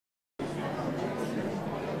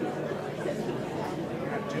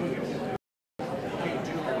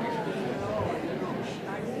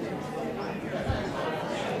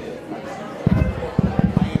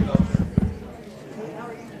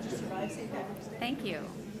Thank you.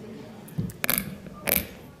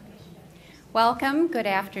 Welcome. Good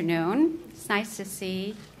afternoon. It's nice to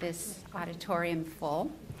see this auditorium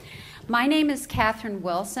full. My name is Catherine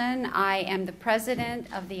Wilson. I am the president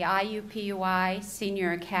of the IUPUI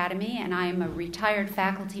Senior Academy, and I am a retired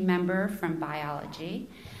faculty member from biology.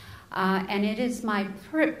 And it is my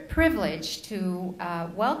privilege to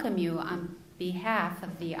welcome you on behalf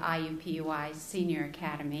of the IUPUI Senior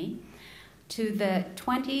Academy to the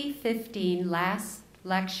 2015 last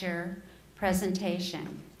lecture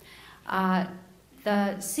presentation.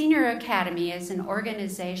 The Senior Academy is an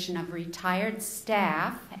organization of retired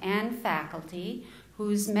staff and faculty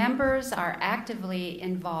whose members are actively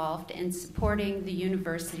involved in supporting the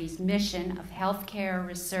university's mission of healthcare,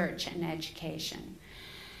 research, and education.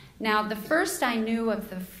 Now, the first I knew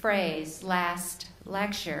of the phrase last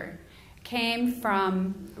lecture came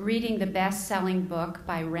from reading the best-selling book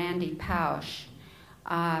by Randy Pausch.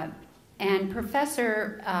 And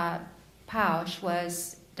Professor Pausch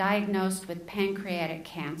was diagnosed with pancreatic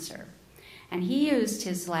cancer. And he used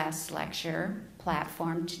his last lecture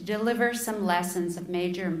platform to deliver some lessons of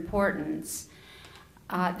major importance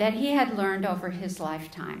that he had learned over his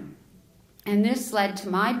lifetime. And this led to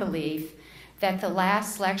my belief that the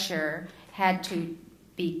last lecture had to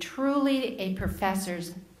be truly a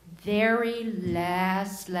professor's very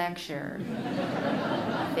last lecture,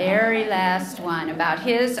 very last one about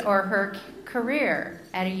his or her career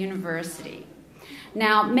at a university.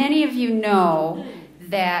 Now, many of you know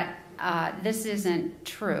that this isn't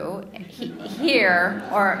true here,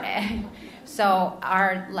 so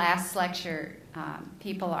our last lecture,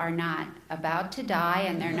 people are not about to die,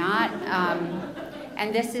 and they're not,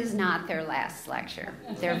 and this is not their last lecture,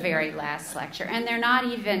 their very last lecture, and they're not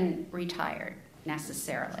even retired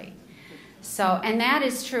necessarily. So, and that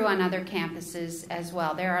is true on other campuses as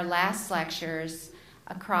well. There are last lectures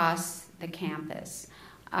across the campus,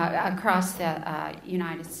 across the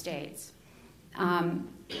United States.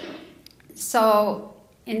 So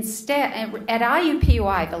instead, at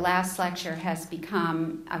IUPUI, the last lecture has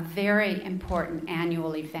become a very important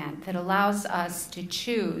annual event that allows us to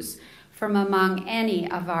choose from among any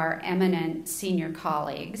of our eminent senior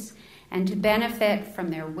colleagues and to benefit from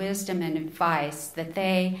their wisdom and advice that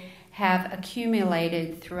they have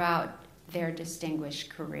accumulated throughout their distinguished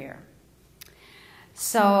career.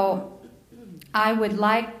 So I would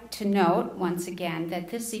like to note once again that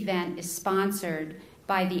this event is sponsored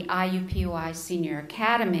by the IUPUI Senior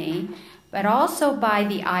Academy, but also by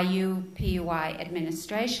the IUPUI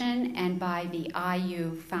administration and by the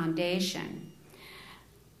IU Foundation.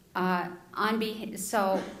 On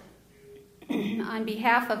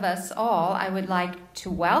behalf of us all, I would like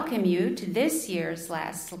to welcome you to this year's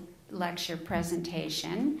last lecture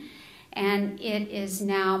presentation. And it is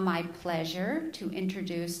now my pleasure to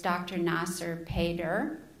introduce Dr. Nasser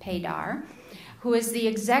Paydar, who is the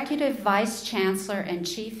Executive Vice Chancellor and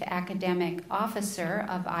Chief Academic Officer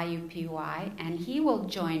of IUPUI, and he will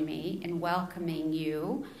join me in welcoming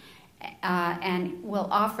you and will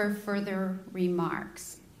offer further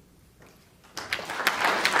remarks.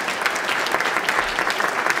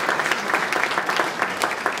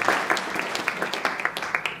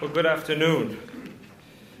 Well, good afternoon.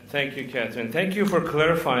 Thank you, Catherine. Thank you for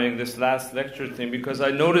clarifying this last lecture thing, because I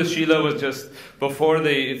noticed Sheila was just, before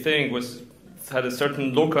the thing, had a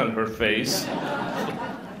certain look on her face.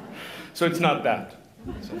 So it's not that.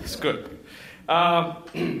 So it's good.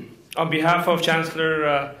 On behalf of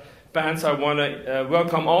Chancellor Pants, I want to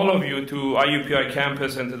welcome all of you to IUPUI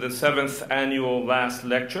campus and to the 7th annual last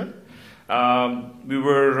lecture. We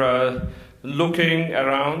were looking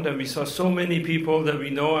around, and we saw so many people that we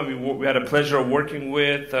know and we had a pleasure of working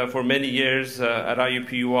with for many years at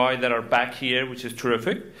IUPUI that are back here, which is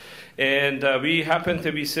terrific. And we happened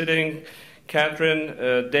to be sitting,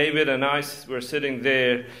 Catherine, David, and I were sitting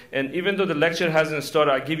there. And even though the lecture hasn't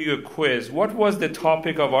started, I'll give you a quiz. What was the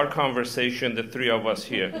topic of our conversation, the three of us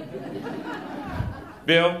here?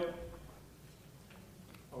 Bill?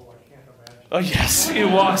 Oh, I can't imagine. Oh, yes, it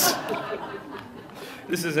was.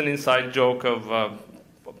 This is an inside joke of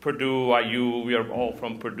Purdue, IU. We are all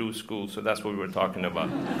from Purdue School, so that's what we were talking about.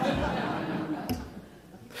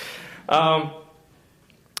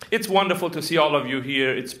 It's wonderful to see all of you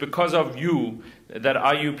here. It's because of you that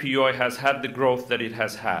IUPUI has had the growth that it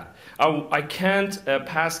has had. I can't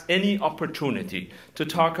pass any opportunity to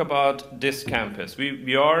talk about this campus.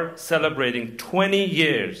 We are celebrating 20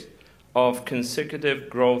 years of consecutive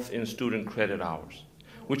growth in student credit hours,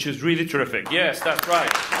 which is really terrific. Yes, that's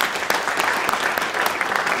right.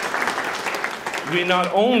 We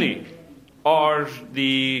not only are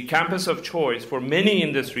the campus of choice for many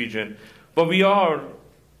in this region, but we are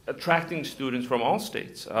attracting students from all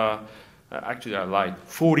states. Actually, I lied,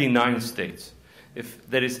 49 states. If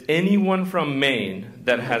there is anyone from Maine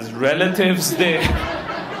that has relatives there,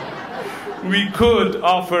 we could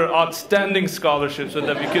offer outstanding scholarships so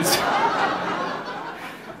that we could.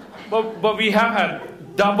 But we have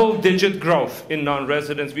had double-digit growth in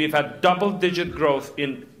non-residents. We've had double-digit growth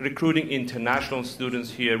in recruiting international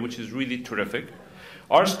students here, which is really terrific.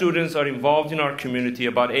 Our students are involved in our community.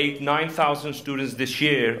 About 9,000 students this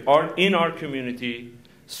year are in our community,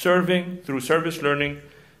 serving through service learning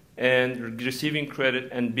and receiving credit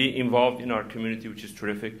and being involved in our community, which is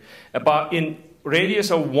terrific. About in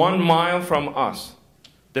radius of 1 mile from us,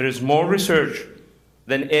 there is more research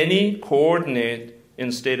than any coordinate in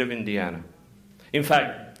the state of Indiana. In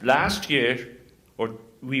fact, last year,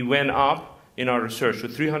 we went up in our research to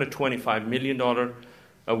 $325 million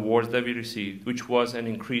awards that we received, which was an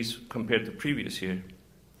increase compared to previous year.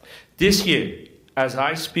 This year, as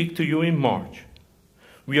I speak to you in March,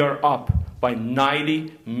 we are up by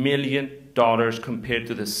 $90 million compared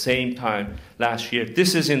to the same time last year.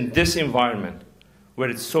 This is in this environment where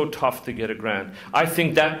it's so tough to get a grant. I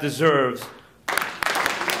think that deserves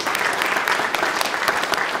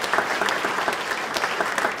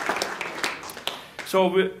So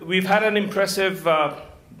we've had an impressive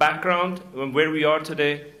background on where we are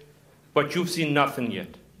today, but you've seen nothing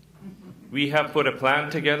yet. We have put a plan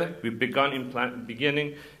together. We've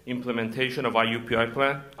beginning implementation of IUPUI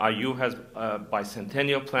plan. IU has a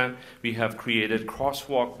bicentennial plan. We have created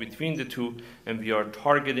crosswalk between the two, and we are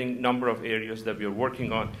targeting number of areas that we are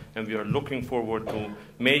working on, and we are looking forward to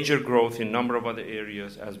major growth in number of other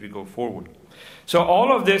areas as we go forward. So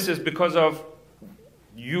all of this is because of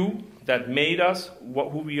you that made us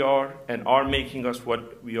who we are and are making us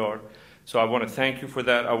what we are. So I want to thank you for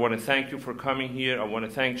that. I want to thank you for coming here. I want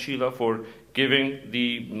to thank Sheila for giving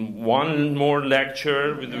the one more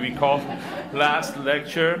lecture, we call last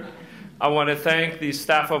lecture. I want to thank the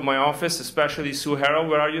staff of my office, especially Sue Harrell.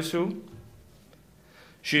 Where are you, Sue?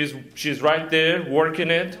 She's right there working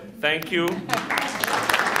it. Thank you.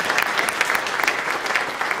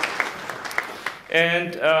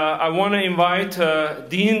 And I want to invite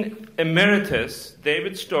Dean Emeritus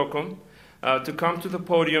David Stockham to come to the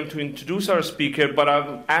podium to introduce our speaker, but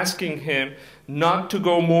I'm asking him not to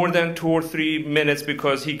go more than 2 or 3 minutes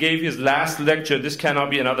because he gave his last lecture. This cannot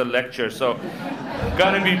be another lecture, so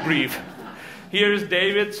gotta be brief. Here is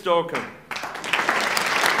David Stockham.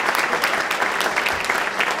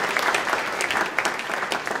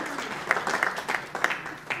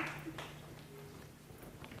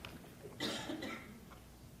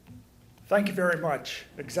 Thank you very much,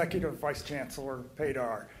 Executive Vice Chancellor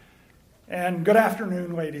Paydar. And good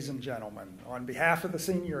afternoon, ladies and gentlemen. On behalf of the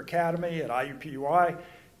Senior Academy at IUPUI,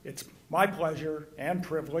 it's my pleasure and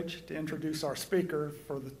privilege to introduce our speaker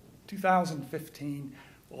for the 2015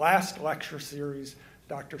 last lecture series,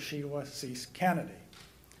 Dr. Sheila Cease Kennedy.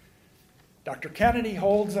 Dr. Kennedy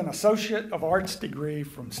holds an Associate of Arts degree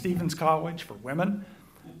from Stevens College for Women,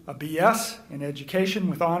 a BS in Education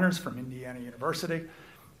with honors from Indiana University,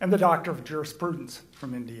 and the Doctor of Jurisprudence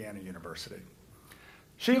from Indiana University.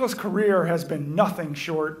 Sheila's career has been nothing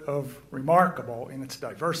short of remarkable in its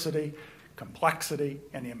diversity, complexity,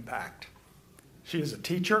 and impact. She is a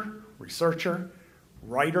teacher, researcher,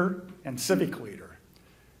 writer, and civic leader.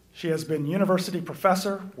 She has been university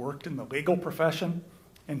professor, worked in the legal profession,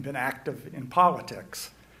 and been active in politics.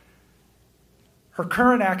 Her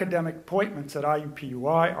current academic appointments at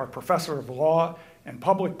IUPUI are Professor of Law and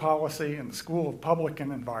Public Policy in the School of Public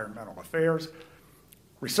and Environmental Affairs,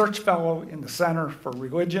 Research Fellow in the Center for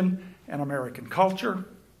Religion and American Culture,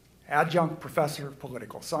 Adjunct Professor of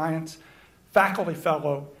Political Science, Faculty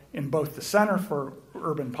Fellow in both the Center for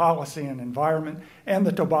Urban Policy and Environment and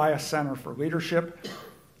the Tobias Center for Leadership,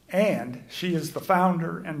 and she is the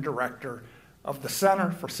founder and director of the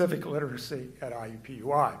Center for Civic Literacy at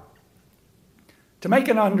IUPUI. To make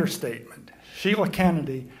an understatement, Sheila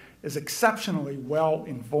Kennedy is exceptionally well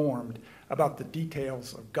informed about the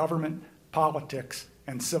details of government, politics,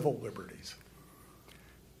 and civil liberties.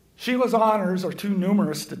 Sheila's honors are too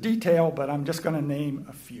numerous to detail, but I'm just going to name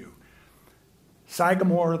a few.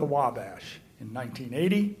 Sagamore of the Wabash in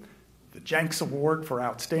 1980, the Jenks Award for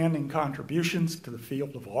Outstanding Contributions to the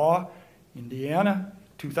Field of Law, Indiana,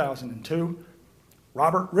 2002,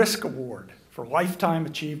 Robert Risk Award for Lifetime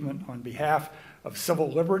Achievement on behalf of Civil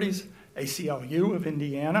Liberties, ACLU of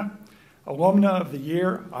Indiana, Alumna of the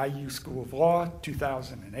Year, IU School of Law,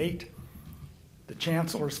 2008, the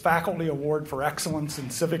Chancellor's Faculty Award for Excellence in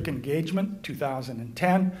Civic Engagement,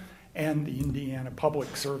 2010, and the Indiana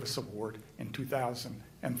Public Service Award in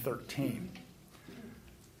 2013.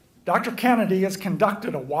 Dr. Kennedy has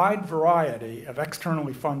conducted a wide variety of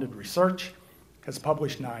externally funded research, has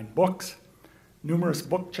published 9 books, numerous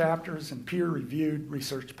book chapters and peer-reviewed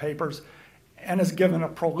research papers, and has given a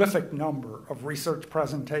prolific number of research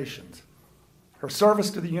presentations. Her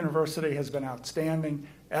service to the university has been outstanding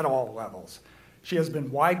at all levels. She has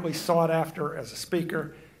been widely sought after as a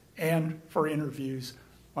speaker and for interviews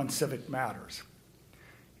on civic matters.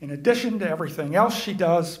 In addition to everything else she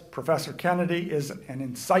does, Professor Kennedy is an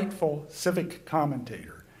insightful civic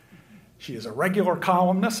commentator. She is a regular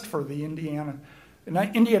columnist for the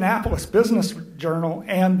Indianapolis Business Journal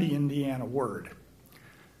and the Indiana Word.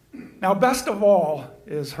 Now, best of all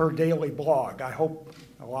is her daily blog. I hope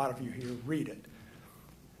a lot of you here read it.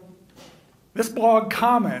 This blog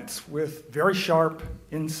comments with very sharp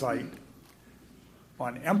insight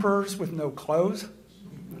on emperors with no clothes,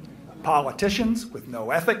 politicians with no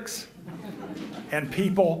ethics, and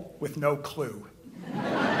people with no clue.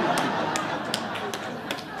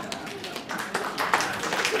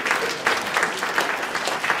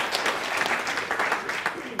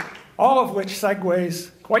 All of which segues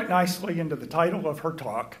quite nicely into the title of her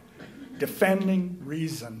talk, Defending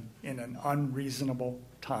Reason in an Unreasonable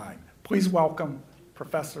Time. Please welcome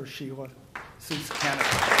Professor Sheila Suess Kennedy.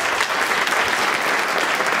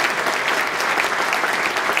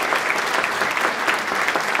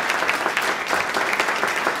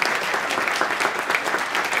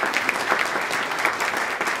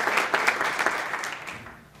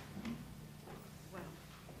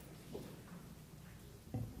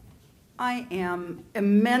 I am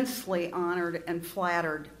immensely honored and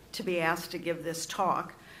flattered to be asked to give this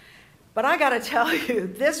talk. But I got to tell you,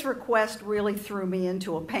 this request really threw me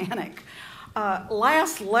into a panic.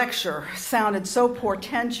 Last lecture sounded so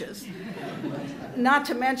portentous, not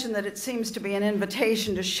to mention that it seems to be an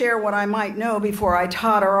invitation to share what I might know before I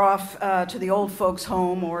totter off to the old folks'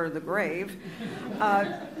 home or the grave.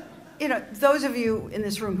 Those of you in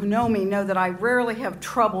this room who know me know that I rarely have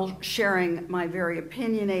trouble sharing my very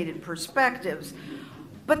opinionated perspectives,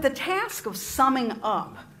 but the task of summing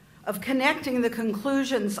up, of connecting the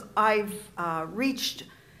conclusions I've reached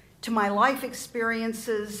to my life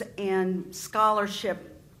experiences and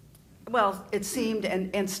scholarship, well, it seemed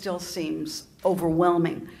and still seems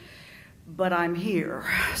overwhelming. But I'm here.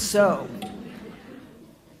 So,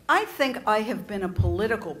 I think I have been a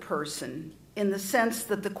political person in the sense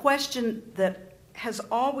that the question that has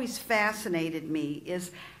always fascinated me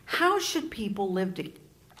is, how should people live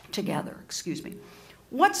together?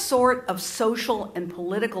 What sort of social and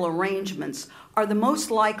political arrangements are the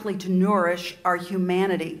most likely to nourish our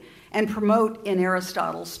humanity and promote, in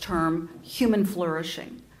Aristotle's term, human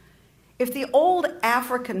flourishing? If the old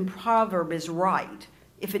African proverb is right,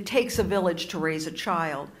 if it takes a village to raise a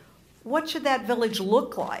child, what should that village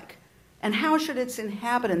look like? And how should its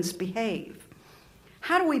inhabitants behave?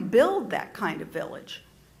 How do we build that kind of village?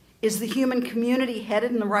 Is the human community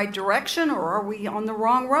headed in the right direction, or are we on the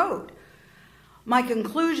wrong road? My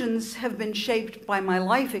conclusions have been shaped by my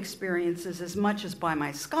life experiences as much as by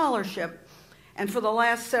my scholarship, and for the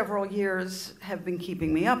last several years have been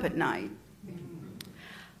keeping me up at night.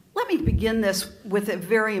 Let me begin this with a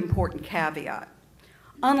very important caveat.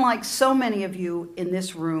 Unlike so many of you in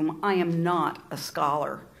this room, I am not a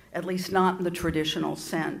scholar, at least not in the traditional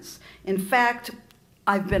sense. In fact,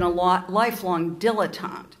 I've been a lifelong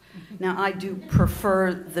dilettante. Now, I do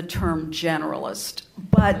prefer the term generalist,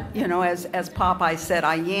 but, as Popeye said,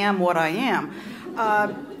 I am what I am.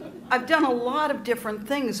 I've done a lot of different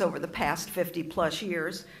things over the past 50-plus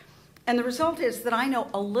years, and the result is that I know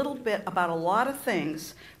a little bit about a lot of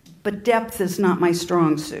things, but depth is not my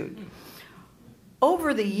strong suit.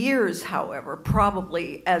 Over the years, however,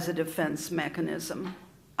 probably as a defense mechanism,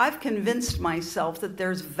 I've convinced myself that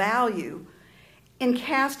there's value in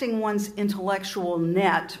casting one's intellectual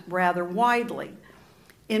net rather widely.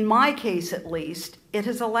 In my case, at least, it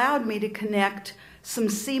has allowed me to connect some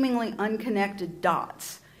seemingly unconnected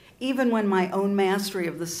dots, even when my own mastery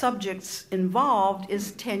of the subjects involved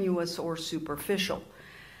is tenuous or superficial.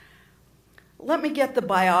 Let me get the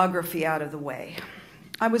biography out of the way.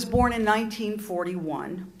 I was born in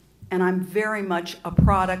 1941, and I'm very much a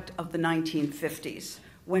product of the 1950s,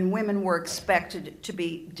 when women were expected to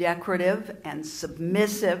be decorative and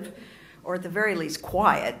submissive, or at the very least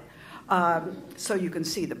quiet, so you can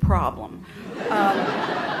see the problem.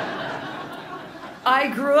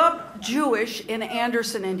 I grew up Jewish in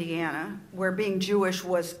Anderson, Indiana, where being Jewish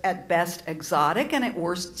was at best exotic and at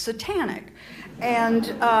worst satanic, and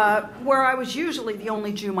where I was usually the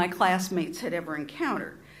only Jew my classmates had ever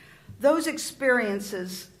encountered. Those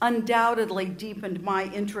experiences undoubtedly deepened my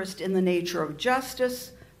interest in the nature of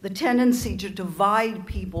justice, the tendency to divide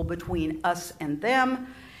people between us and them,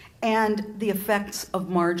 and the effects of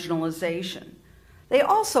marginalization. They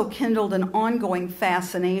also kindled an ongoing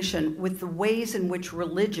fascination with the ways in which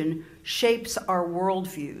religion shapes our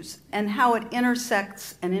worldviews and how it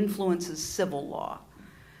intersects and influences civil law.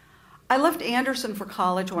 I left Anderson for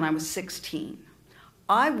college when I was 16.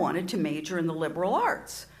 I wanted to major in the liberal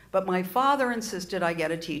arts, but my father insisted I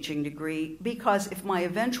get a teaching degree because if my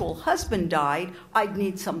eventual husband died, I'd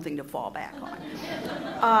need something to fall back on.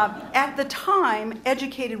 At the time,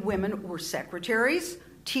 educated women were secretaries,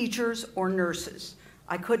 teachers, or nurses.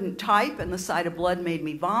 I couldn't type, and the sight of blood made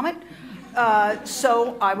me vomit,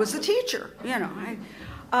 so I was a teacher.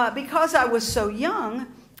 Because I was so young,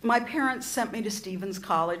 my parents sent me to Stevens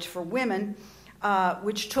College for Women,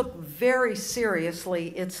 which took very seriously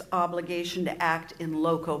its obligation to act in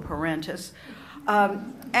loco parentis.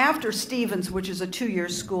 After Stevens, which is a 2-year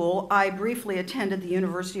school, I briefly attended the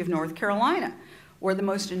University of North Carolina, where the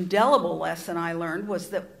most indelible lesson I learned was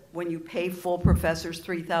that when you pay full professors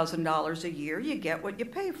 $3,000 a year, you get what you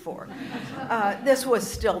pay for. This was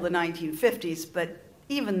still the 1950s, but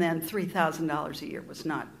even then, $3,000 a year was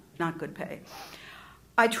not good pay.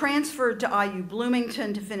 I transferred to IU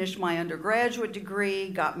Bloomington to finish my undergraduate degree,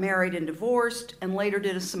 got married and divorced, and later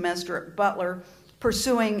did a semester at Butler,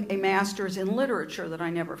 pursuing a master's in literature that I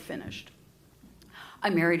never finished. I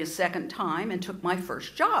married a second time and took my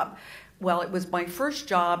first job. Well, it was my first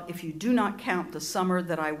job if you do not count the summer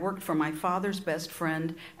that I worked for my father's best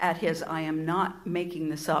friend at his, I am not making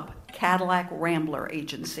this up, Cadillac Rambler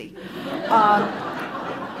agency.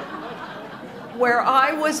 Where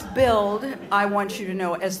I was billed, I want you to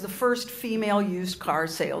know, as the first female used car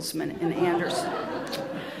salesman in Anderson.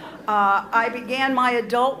 I began my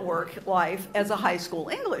adult work life as a high school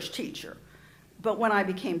English teacher. But when I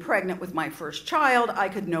became pregnant with my first child, I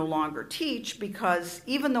could no longer teach because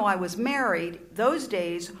even though I was married, those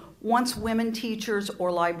days, once women teachers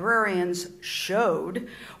or librarians showed,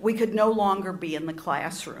 we could no longer be in the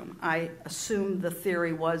classroom. I assumed the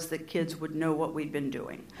theory was that kids would know what we'd been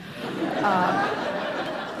doing.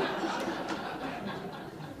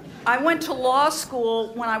 I went to law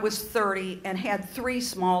school when I was 30 and had 3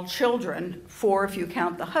 small children, 4 if you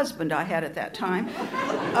count the husband I had at that time.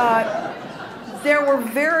 There were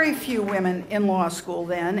very few women in law school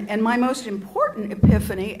then, and my most important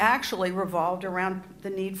epiphany actually revolved around the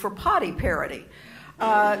need for potty parity.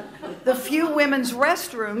 The few women's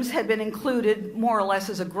restrooms had been included more or less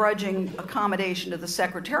as a grudging accommodation to the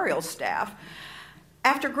secretarial staff.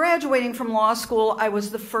 After graduating from law school, I was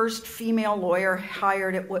the first female lawyer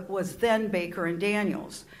hired at what was then Baker &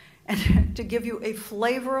 Daniels. And to give you a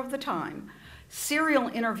flavor of the time, serial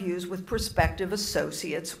interviews with prospective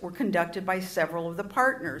associates were conducted by several of the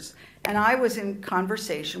partners, and I was in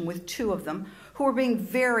conversation with 2 of them who were being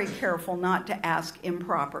very careful not to ask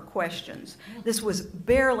improper questions. This was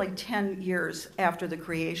barely 10 years after the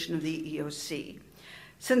creation of the EEOC.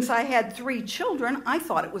 Since I had 3 children, I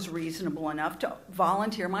thought it was reasonable enough to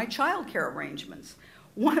volunteer my child care arrangements.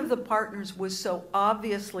 One of the partners was so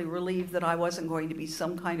obviously relieved that I wasn't going to be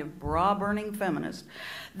some kind of bra-burning feminist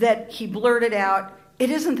that he blurted out, "It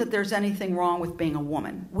isn't that there's anything wrong with being a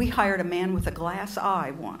woman. We hired a man with a glass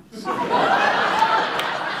eye once."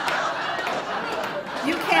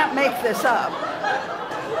 You can't make this up.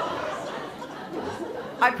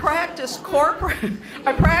 I practiced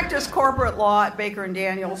corporate law at Baker &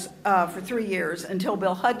 Daniels for 3 years until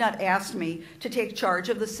Bill Hudnut asked me to take charge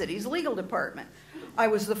of the city's legal department. I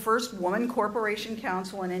was the first woman corporation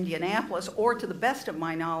counsel in Indianapolis, or to the best of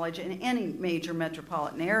my knowledge, in any major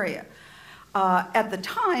metropolitan area. At the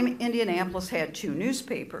time, Indianapolis had 2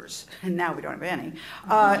 newspapers, and now we don't have any.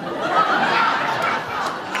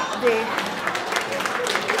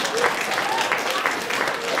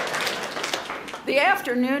 The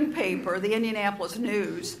afternoon paper, the Indianapolis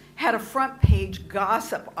News, had a front page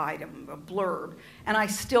gossip item, a blurb, and I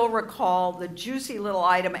still recall the juicy little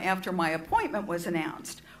item after my appointment was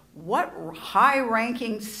announced. What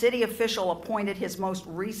high-ranking city official appointed his most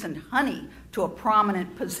recent honey to a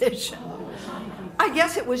prominent position? I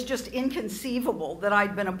guess it was just inconceivable that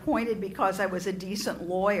I'd been appointed because I was a decent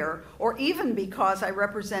lawyer, or even because I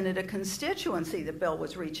represented a constituency that Bill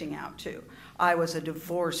was reaching out to. I was a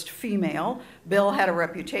divorced female. Bill had a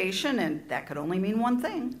reputation, and that could only mean one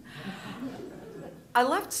thing. I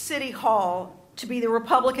left City Hall to be the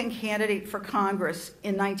Republican candidate for Congress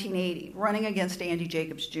in 1980, running against Andy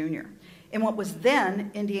Jacobs Jr. in what was then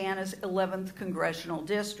Indiana's 11th congressional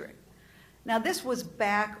district. Now, this was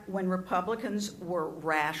back when Republicans were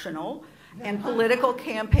rational and political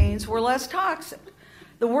campaigns were less toxic.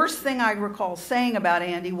 The worst thing I recall saying about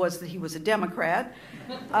Andy was that he was a Democrat.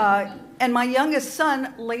 And my youngest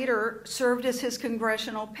son later served as his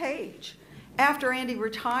congressional page. After Andy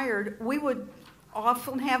retired, we would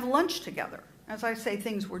often have lunch together. As I say,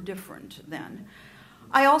 things were different then.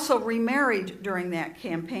 I also remarried during that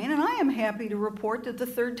campaign, and I am happy to report that the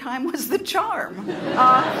third time was the charm.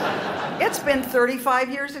 It's been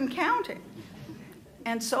 35 years and counting.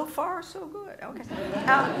 And so far, so good. Okay.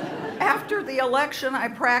 After the election, I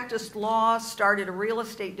practiced law, started a real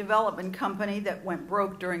estate development company that went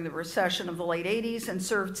broke during the recession of the late 80s, and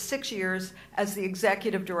served 6 years as the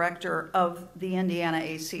executive director of the Indiana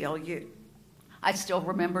ACLU. I still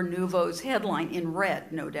remember Nouveau's headline in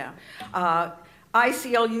red, no doubt.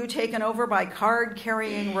 ICLU taken over by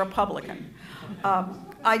card-carrying Republican.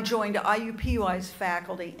 I joined IUPUI's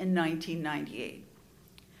faculty in 1998.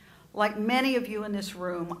 Like many of you in this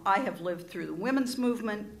room, I have lived through the women's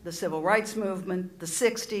movement, the civil rights movement, the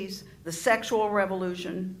 60s, the sexual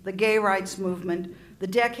revolution, the gay rights movement, the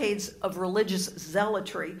decades of religious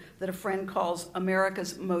zealotry that a friend calls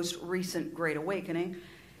America's most recent Great Awakening,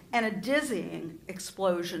 and a dizzying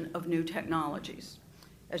explosion of new technologies.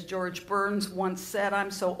 As George Burns once said,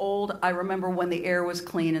 I'm so old, I remember when the air was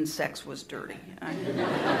clean and sex was dirty.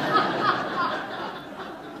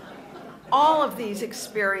 All of these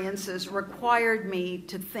experiences required me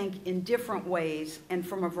to think in different ways and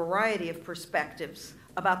from a variety of perspectives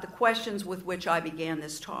about the questions with which I began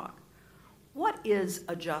this talk. What is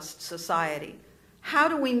a just society? How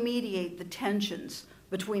do we mediate the tensions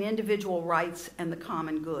between individual rights and the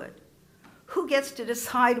common good? Who gets to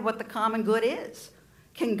decide what the common good is?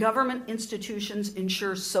 Can government institutions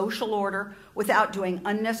ensure social order without doing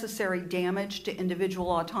unnecessary damage to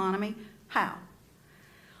individual autonomy? How?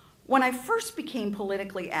 When I first became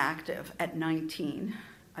politically active at 19,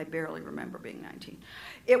 I barely remember being 19,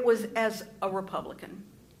 it was as a Republican.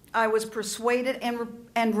 I was persuaded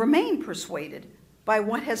and remain persuaded by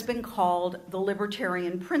what has been called the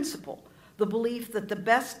libertarian principle, the belief that the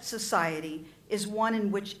best society is one in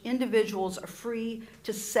which individuals are free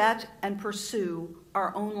to set and pursue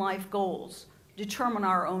our own life goals, determine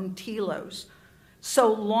our own telos,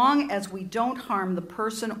 so long as we don't harm the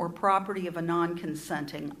person or property of a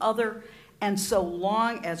non-consenting other, and so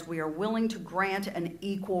long as we are willing to grant an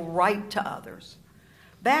equal right to others.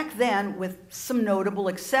 Back then, with some notable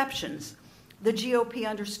exceptions, the GOP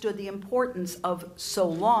understood the importance of so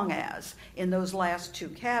long as in those last two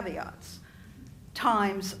caveats.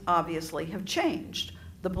 Times, obviously, have changed.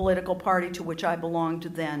 The political party to which I belonged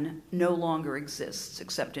then no longer exists,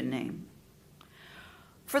 except in name.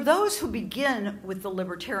 For those who begin with the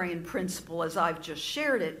libertarian principle as I've just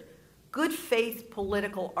shared it, good faith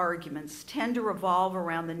political arguments tend to revolve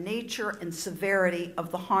around the nature and severity of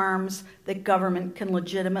the harms that government can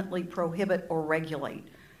legitimately prohibit or regulate,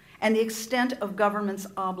 and the extent of government's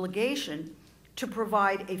obligation to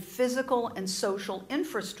provide a physical and social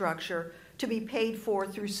infrastructure to be paid for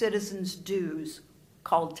through citizens' dues,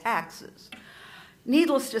 called taxes.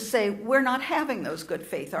 Needless to say, we're not having those good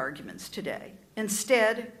faith arguments today.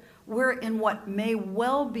 Instead, we're in what may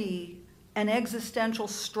well be an existential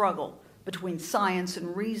struggle between science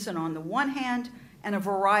and reason on the one hand and a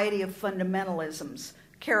variety of fundamentalisms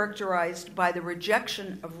characterized by the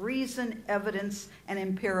rejection of reason, evidence, and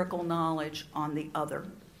empirical knowledge on the other.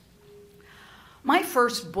 My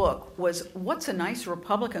first book was What's a Nice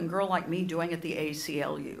Republican Girl Like Me Doing at the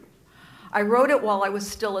ACLU? I wrote it while I was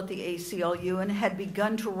still at the ACLU and had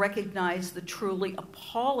begun to recognize the truly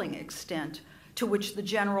appalling extent to which the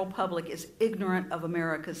general public is ignorant of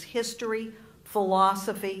America's history,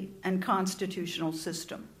 philosophy, and constitutional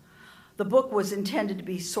system. The book was intended to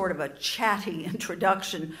be sort of a chatty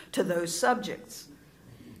introduction to those subjects.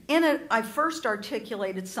 In it, I first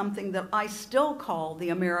articulated something that I still call the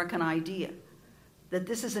American idea, that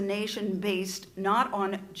this is a nation based not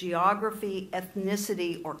on geography,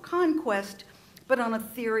 ethnicity, or conquest, but on a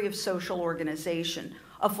theory of social organization,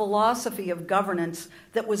 a philosophy of governance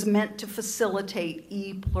that was meant to facilitate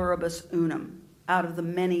e pluribus unum, out of the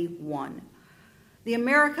many one. The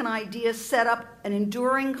American idea set up an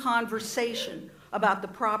enduring conversation about the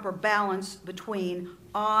proper balance between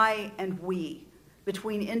I and we,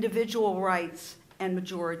 between individual rights and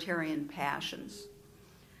majoritarian passions.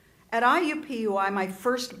 At IUPUI, my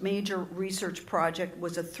first major research project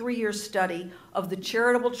was a 3-year study of the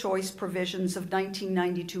charitable choice provisions of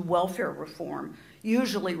 1992 welfare reform,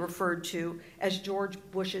 usually referred to as George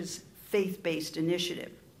Bush's faith-based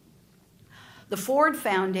initiative. The Ford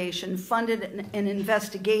Foundation funded an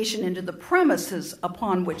investigation into the premises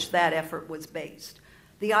upon which that effort was based.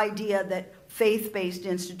 The idea that faith-based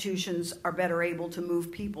institutions are better able to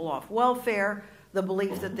move people off welfare, the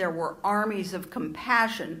belief that there were armies of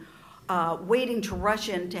compassion waiting to rush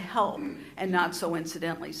in to help and not so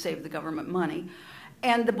incidentally save the government money,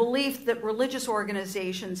 and the belief that religious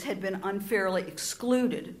organizations had been unfairly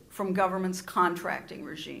excluded from government's contracting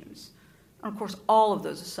regimes. And of course, all of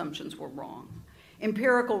those assumptions were wrong.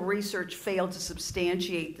 Empirical research failed to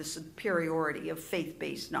substantiate the superiority of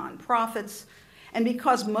faith-based nonprofits, and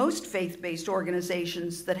because most faith-based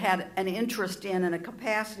organizations that had an interest in and a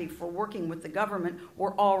capacity for working with the government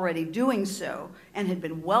were already doing so and had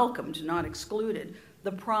been welcomed, not excluded,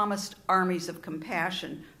 the promised armies of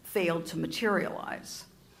compassion failed to materialize.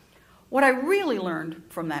 What I really learned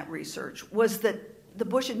from that research was that the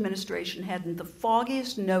Bush administration hadn't the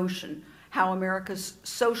foggiest notion how America's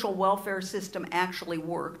social welfare system actually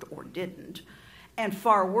worked or didn't, and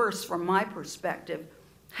far worse from my perspective,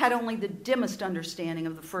 had only the dimmest understanding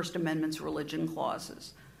of the First Amendment's religion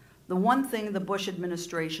clauses. The one thing the Bush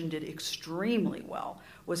administration did extremely well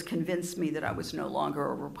was convince me that I was no longer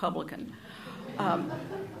a Republican.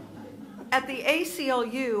 At the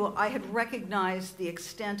ACLU, I had recognized the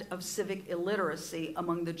extent of civic illiteracy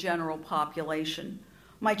among the general population.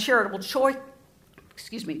 My charitable choice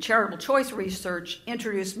research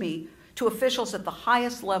introduced me to officials at the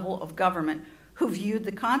highest level of government who viewed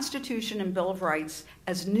the Constitution and Bill of Rights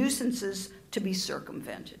as nuisances to be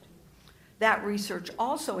circumvented. That research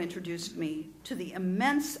also introduced me to the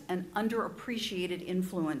immense and underappreciated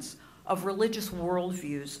influence of religious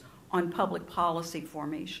worldviews on public policy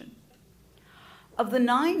formation. Of the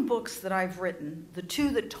 9 books that I've written, the 2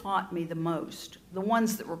 that taught me the most, the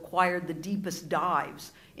ones that required the deepest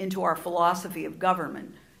dives into our philosophy of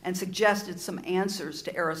government and suggested some answers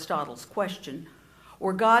to Aristotle's question,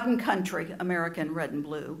 were God and Country, America in Red and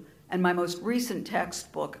Blue, and my most recent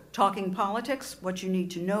textbook, Talking Politics, What You Need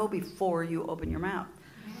to Know Before You Open Your Mouth.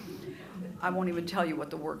 I won't even tell you what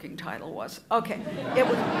the working title was. Okay,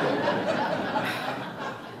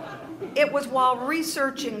 it was while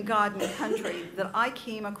researching God and Country that I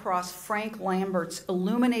came across Frank Lambert's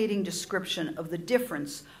illuminating description of the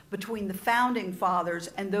difference between the Founding Fathers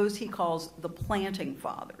and those he calls the Planting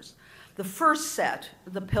Fathers. The first set,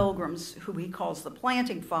 the Pilgrims, who he calls the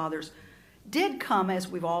Planting Fathers, did come, as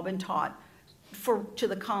we've all been taught, to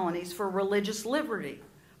the colonies for religious liberty.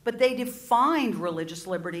 But they defined religious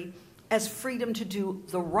liberty as freedom to do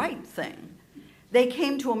the right thing. They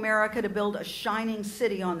came to America to build a shining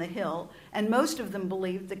city on the hill, and most of them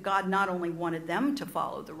believed that God not only wanted them to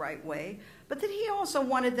follow the right way, but that he also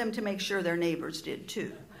wanted them to make sure their neighbors did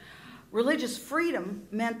too. Religious freedom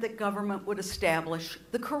meant that government would establish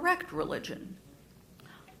the correct religion.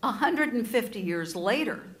 150 years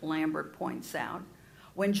later, Lambert points out,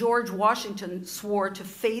 when George Washington swore to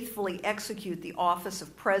faithfully execute the office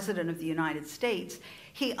of President of the United States,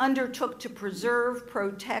 he undertook to preserve,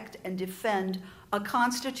 protect, and defend a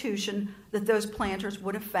constitution that those planters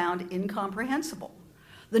would have found incomprehensible.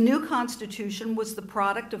 The new Constitution was the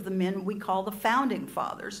product of the men we call the Founding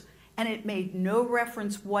Fathers, and it made no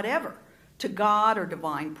reference whatever to God or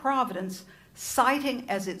divine providence, citing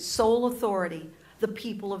as its sole authority the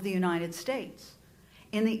people of the United States.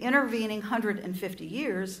 In the intervening 150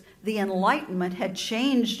 years, the Enlightenment had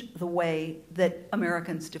changed the way that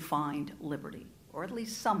Americans defined liberty, or at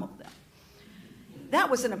least some of them. That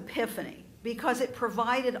was an epiphany because it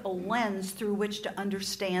provided a lens through which to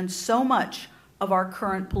understand so much of our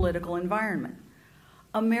current political environment.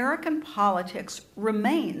 American politics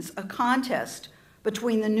remains a contest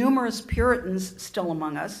between the numerous Puritans still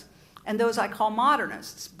among us and those I call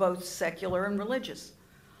modernists, both secular and religious.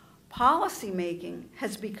 Policymaking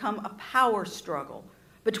has become a power struggle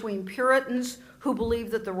between Puritans who believe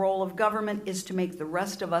that the role of government is to make the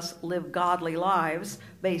rest of us live godly lives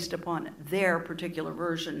based upon their particular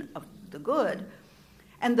version of the good,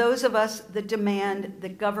 and those of us that demand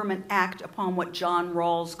that government act upon what John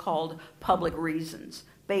Rawls called public reasons,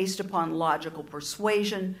 based upon logical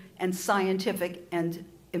persuasion and scientific and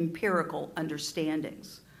empirical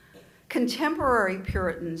understandings. Contemporary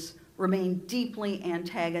Puritans remain deeply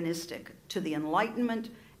antagonistic to the Enlightenment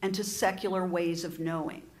and to secular ways of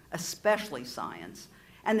knowing, especially science,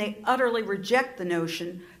 and they utterly reject the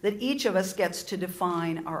notion that each of us gets to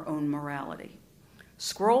define our own morality.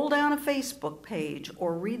 Scroll down a Facebook page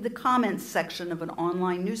or read the comments section of an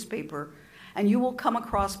online newspaper, and you will come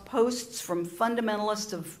across posts from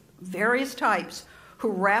fundamentalists of various types who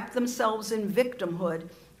wrap themselves in victimhood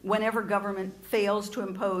whenever government fails to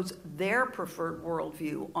impose their preferred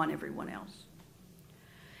worldview on everyone else.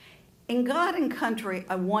 In God and Country,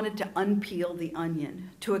 I wanted to unpeel the onion,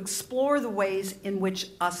 to explore the ways in which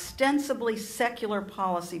ostensibly secular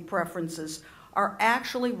policy preferences are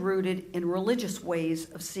actually rooted in religious ways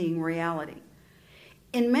of seeing reality.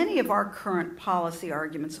 In many of our current policy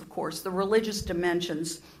arguments, of course, the religious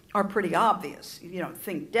dimensions are pretty obvious.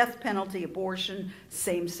 Think death penalty, abortion,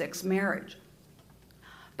 same-sex marriage.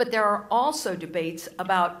 But there are also debates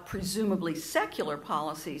about presumably secular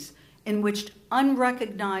policies in which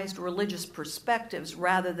unrecognized religious perspectives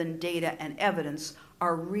rather than data and evidence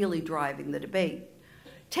are really driving the debate.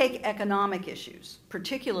 Take economic issues,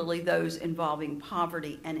 particularly those involving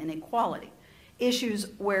poverty and inequality, issues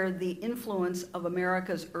where the influence of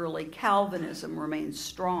America's early Calvinism remains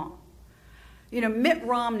strong. Mitt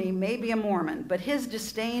Romney may be a Mormon, but his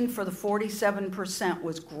disdain for the 47%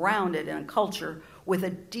 was grounded in a culture with a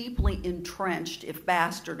deeply entrenched, if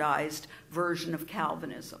bastardized, version of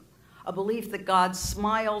Calvinism, a belief that God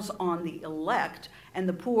smiles on the elect and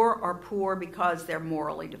the poor are poor because they're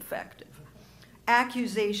morally defective.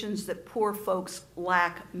 Accusations that poor folks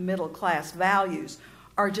lack middle-class values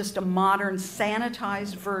are just a modern,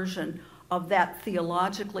 sanitized version of that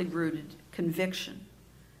theologically rooted conviction.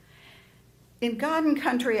 In God and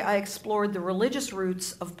Country, I explored the religious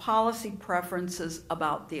roots of policy preferences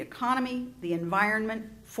about the economy, the environment,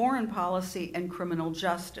 foreign policy, and criminal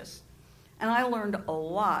justice. And I learned a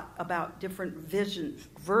lot about different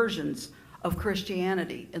versions of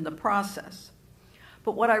Christianity in the process.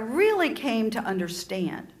 But what I really came to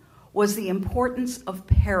understand was the importance of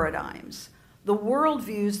paradigms, the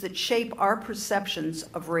worldviews that shape our perceptions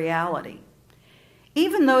of reality.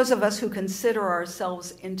 Even those of us who consider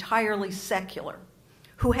ourselves entirely secular,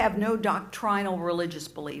 who have no doctrinal religious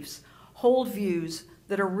beliefs, hold views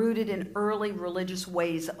that are rooted in early religious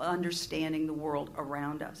ways of understanding the world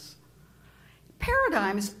around us.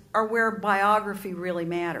 Paradigms are where biography really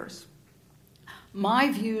matters.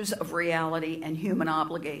 My views of reality and human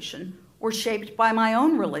obligation were shaped by my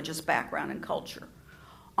own religious background and culture.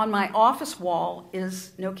 On my office wall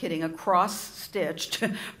is, no kidding, a cross-stitched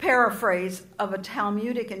paraphrase of a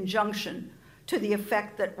Talmudic injunction to the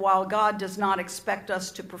effect that while God does not expect us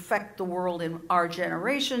to perfect the world in our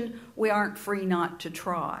generation, we aren't free not to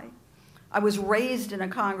try. I was raised in a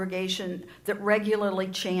congregation that regularly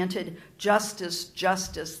chanted, "Justice,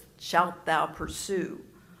 justice, shalt thou pursue."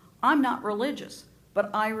 I'm not religious, but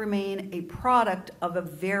I remain a product of a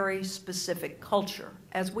very specific culture,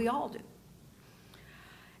 as we all do.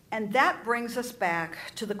 And that brings us back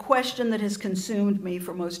to the question that has consumed me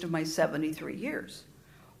for most of my 73 years.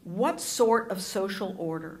 What sort of social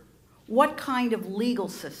order, what kind of legal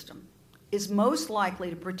system is most likely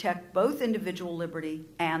to protect both individual liberty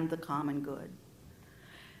and the common good?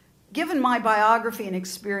 Given my biography and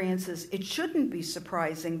experiences, it shouldn't be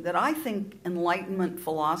surprising that I think Enlightenment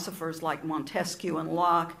philosophers like Montesquieu and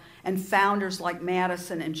Locke and founders like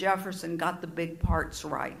Madison and Jefferson got the big parts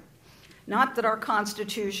right. Not that our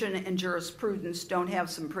Constitution and jurisprudence don't have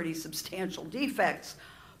some pretty substantial defects,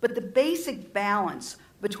 but the basic balance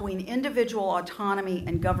between individual autonomy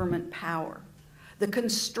and government power, the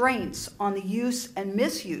constraints on the use and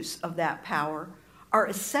misuse of that power, are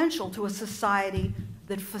essential to a society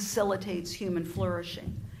that facilitates human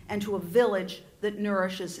flourishing and to a village that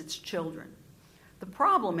nourishes its children. The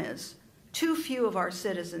problem is, too few of our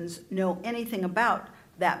citizens know anything about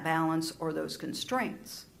that balance or those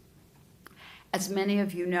constraints. As many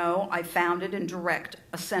of you know, I founded and direct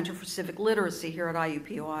a Center for Civic Literacy here at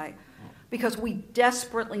IUPUI because we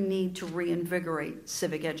desperately need to reinvigorate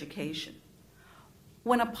civic education.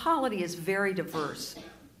 When a polity is very diverse,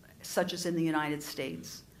 such as in the United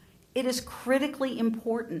States, it is critically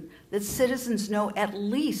important that citizens know at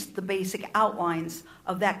least the basic outlines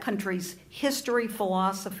of that country's history,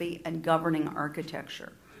 philosophy, and governing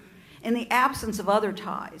architecture. In the absence of other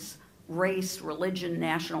ties, race, religion,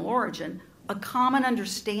 national origin, a common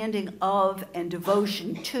understanding of and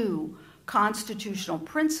devotion to constitutional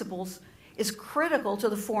principles is critical to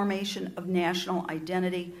the formation of national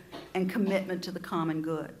identity and commitment to the common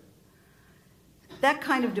good. That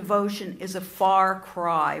kind of devotion is a far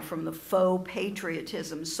cry from the faux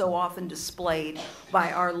patriotism so often displayed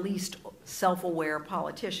by our least self-aware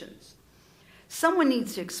politicians. Someone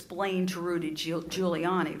needs to explain to Rudy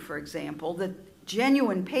Giuliani, for example, that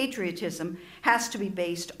genuine patriotism has to be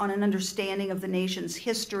based on an understanding of the nation's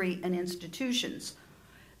history and institutions,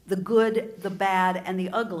 the good, the bad, and the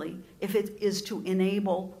ugly, if it is to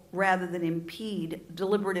enable rather than impede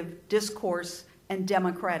deliberative discourse and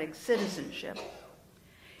democratic citizenship.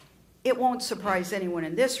 It won't surprise anyone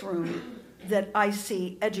in this room that I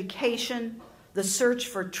see education, the search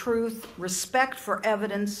for truth, respect for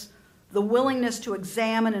evidence, the willingness to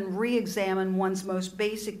examine and re-examine one's most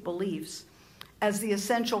basic beliefs as the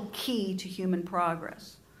essential key to human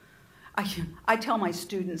progress. I tell my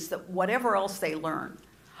students that whatever else they learn,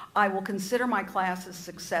 I will consider my classes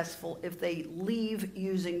successful if they leave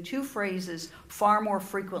using two phrases far more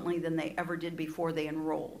frequently than they ever did before they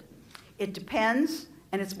enrolled. It depends,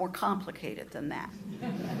 and it's more complicated than that.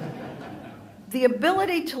 The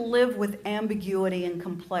ability to live with ambiguity and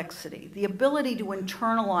complexity, the ability to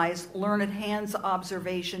internalize learned hand's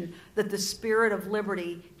observation that the spirit of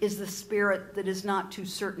liberty is the spirit that is not too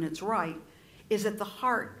certain it's right, is at the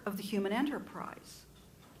heart of the human enterprise.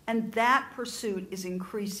 And that pursuit is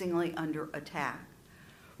increasingly under attack.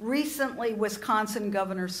 Recently, Wisconsin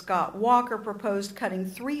Governor Scott Walker proposed cutting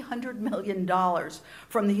 $300 million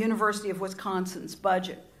from the University of Wisconsin's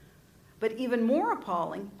budget. But even more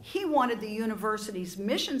appalling, he wanted the university's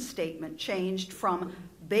mission statement changed from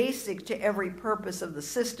basic to every purpose of the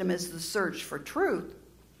system is the search for truth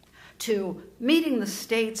to meeting the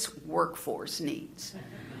state's workforce needs.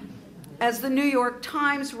 As the New York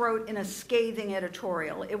Times wrote in a scathing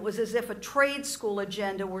editorial, it was as if a trade school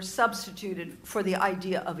agenda were substituted for the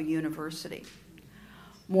idea of a university.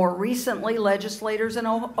 More recently, legislators in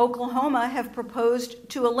Oklahoma have proposed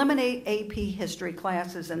to eliminate AP history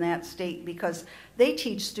classes in that state because they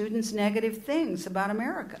teach students negative things about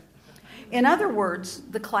America. In other words,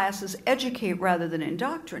 the classes educate rather than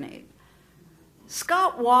indoctrinate.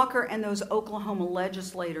 Scott Walker and those Oklahoma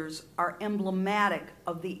legislators are emblematic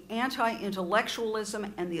of the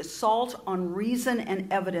anti-intellectualism and the assault on reason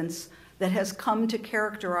and evidence that has come to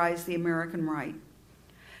characterize the American right.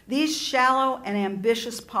 These shallow and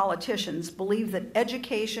ambitious politicians believe that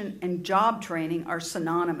education and job training are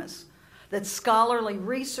synonymous, that scholarly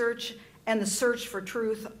research and the search for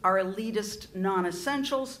truth are elitist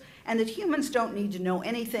non-essentials, and that humans don't need to know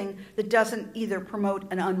anything that doesn't either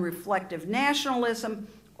promote an unreflective nationalism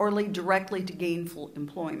or lead directly to gainful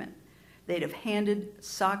employment. They'd have handed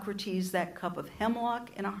Socrates that cup of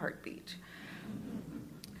hemlock in a heartbeat.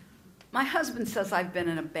 My husband says I've been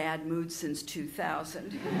in a bad mood since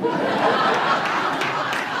 2000.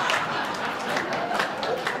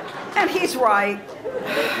 And he's right.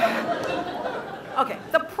 Okay,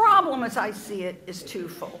 the problem as I see it is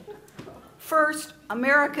twofold. First,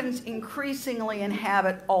 Americans increasingly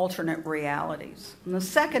inhabit alternate realities. And the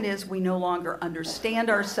second is we no longer understand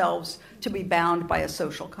ourselves to be bound by a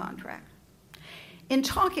social contract. In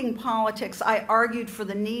Talking Politics, I argued for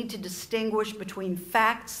the need to distinguish between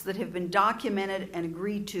facts that have been documented and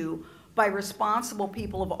agreed to by responsible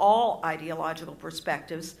people of all ideological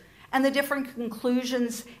perspectives and the different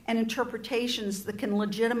conclusions and interpretations that can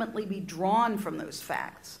legitimately be drawn from those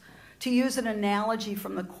facts. To use an analogy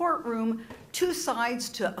from the courtroom, two sides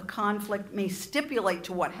to a conflict may stipulate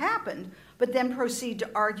to what happened, but then proceed to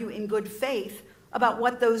argue in good faith about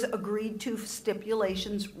what those agreed to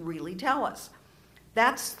stipulations really tell us.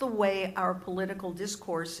 That's the way our political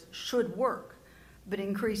discourse should work, but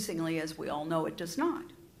increasingly, as we all know, it does not.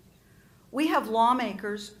 We have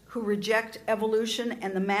lawmakers who reject evolution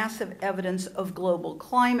and the massive evidence of global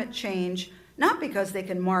climate change, not because they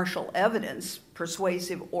can marshal evidence,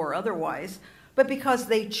 persuasive or otherwise, but because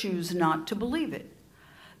they choose not to believe it.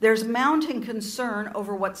 There's mounting concern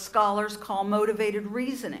over what scholars call motivated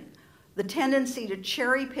reasoning, the tendency to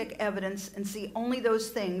cherry-pick evidence and see only those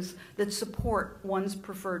things that support one's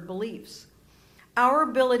preferred beliefs. Our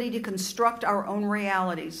ability to construct our own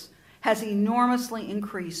realities has enormously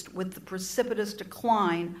increased with the precipitous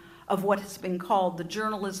decline of what has been called the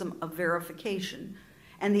journalism of verification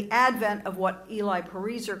and the advent of what Eli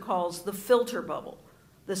Pariser calls the filter bubble,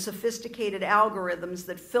 the sophisticated algorithms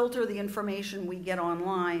that filter the information we get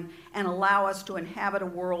online and allow us to inhabit a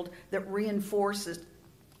world that reinforces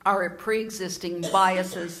our pre-existing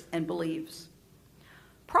biases and beliefs.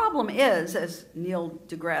 Problem is, as Neil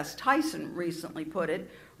deGrasse Tyson recently put it,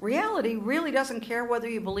 reality really doesn't care whether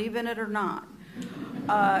you believe in it or not.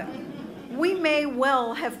 We may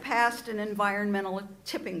well have passed an environmental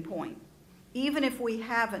tipping point. Even if we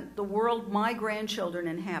haven't, the world my grandchildren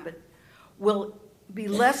inhabit will be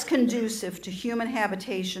less conducive to human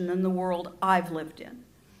habitation than the world I've lived in.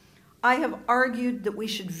 I have argued that we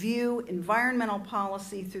should view environmental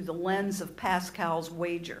policy through the lens of Pascal's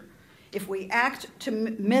wager. If we act to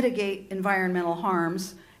mitigate environmental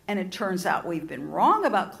harms, and it turns out we've been wrong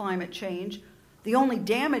about climate change, the only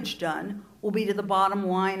damage done will be to the bottom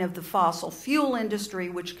line of the fossil fuel industry,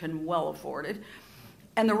 which can well afford it,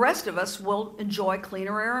 and the rest of us will enjoy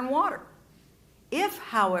cleaner air and water. If,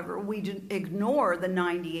 however, we ignore the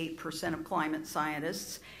 98% of climate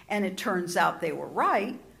scientists, and it turns out they were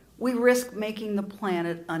right, we risk making the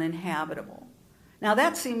planet uninhabitable. Now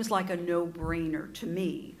that seems like a no-brainer to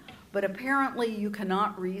me, but apparently you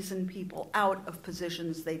cannot reason people out of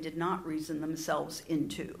positions they did not reason themselves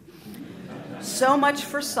into. So much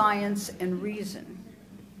for science and reason.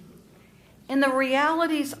 In the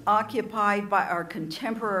realities occupied by our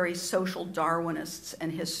contemporary social Darwinists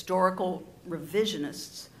and historical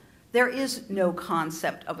revisionists, there is no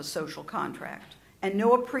concept of a social contract and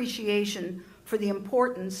no appreciation for the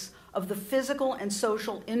importance of the physical and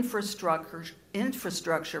social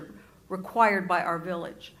infrastructure required by our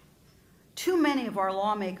village. Too many of our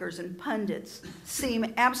lawmakers and pundits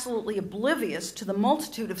seem absolutely oblivious to the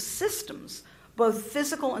multitude of systems, both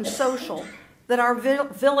physical and social, that our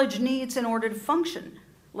village needs in order to function,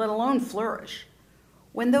 let alone flourish.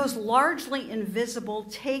 When those largely invisible,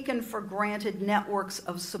 taken for granted networks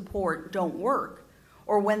of support don't work,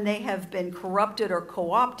 or when they have been corrupted or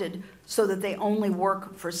co-opted so that they only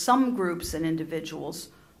work for some groups and individuals,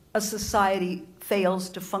 a society fails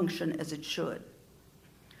to function as it should.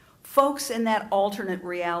 Folks in that alternate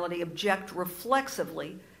reality object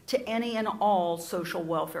reflexively to any and all social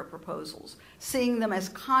welfare proposals, seeing them as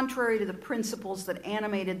contrary to the principles that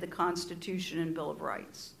animated the Constitution and Bill of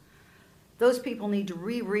Rights. Those people need to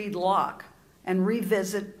reread Locke and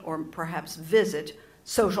revisit, or perhaps visit,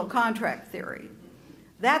 social contract theory.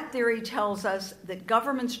 That theory tells us that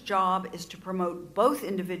government's job is to promote both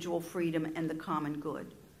individual freedom and the common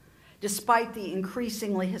good. Despite the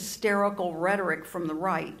increasingly hysterical rhetoric from the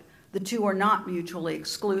right, the two are not mutually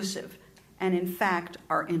exclusive, and in fact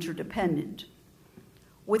are interdependent.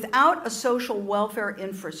 Without a social welfare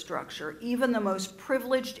infrastructure, even the most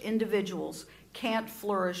privileged individuals can't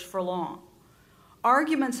flourish for long.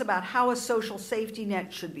 Arguments about how a social safety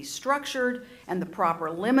net should be structured and the proper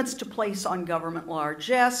limits to place on government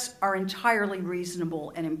largesse are entirely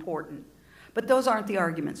reasonable and important. But those aren't the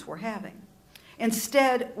arguments we're having.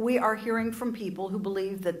 Instead, we are hearing from people who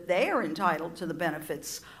believe that they are entitled to the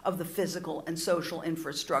benefits of the physical and social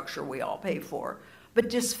infrastructure we all pay for, but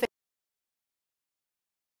disfavor.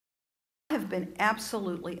 I have been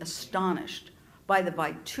absolutely astonished by the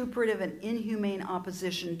vituperative and inhumane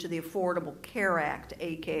opposition to the Affordable Care Act,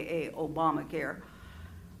 aka Obamacare.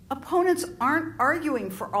 Opponents aren't arguing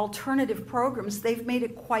for alternative programs. They've made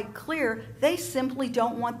it quite clear they simply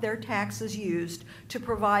don't want their taxes used to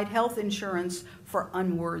provide health insurance for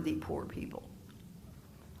unworthy poor people.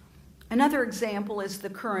 Another example is the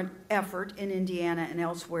current effort in Indiana and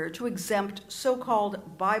elsewhere to exempt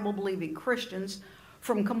so-called Bible-believing Christians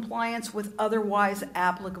from compliance with otherwise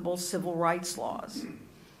applicable civil rights laws.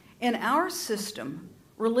 In our system,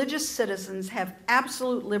 religious citizens have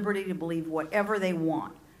absolute liberty to believe whatever they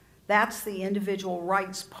want. That's the individual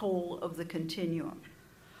rights pole of the continuum.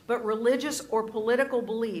 But religious or political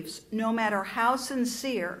beliefs, no matter how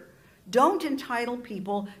sincere, don't entitle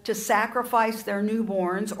people to sacrifice their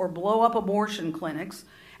newborns or blow up abortion clinics,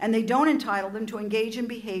 and they don't entitle them to engage in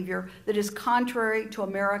behavior that is contrary to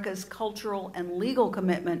America's cultural and legal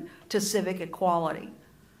commitment to civic equality.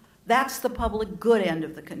 That's the public good end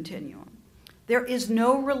of the continuum. There is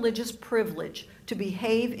no religious privilege to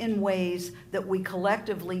behave in ways that we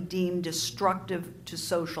collectively deem destructive to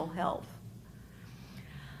social health.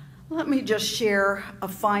 Let me just share a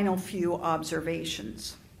final few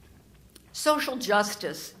observations. Social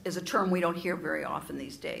justice is a term we don't hear very often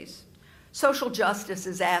these days. Social justice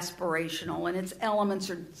is aspirational and its elements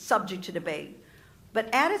are subject to debate.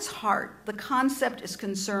 But at its heart, the concept is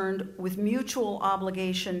concerned with mutual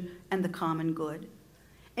obligation and the common good.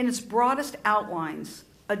 In its broadest outlines,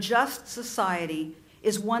 a just society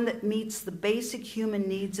is one that meets the basic human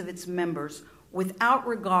needs of its members without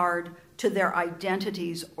regard to their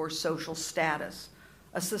identities or social status.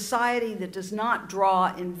 A society that does not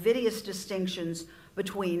draw invidious distinctions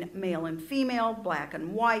between male and female, black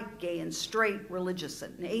and white, gay and straight, religious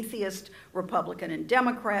and atheist, Republican and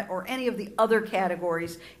Democrat, or any of the other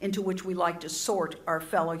categories into which we like to sort our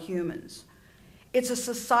fellow humans. It's a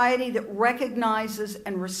society that recognizes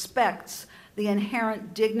and respects the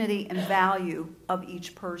inherent dignity and value of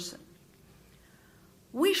each person.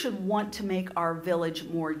 We should want to make our village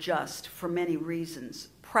more just for many reasons,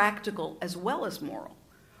 practical as well as moral.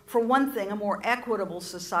 For one thing, a more equitable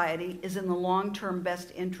society is in the long-term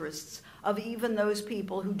best interests of even those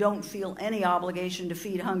people who don't feel any obligation to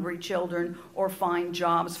feed hungry children or find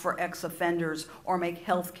jobs for ex-offenders or make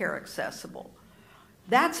health care accessible.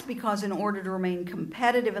 That's because in order to remain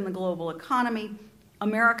competitive in the global economy,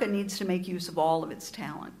 America needs to make use of all of its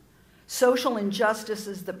talent. Social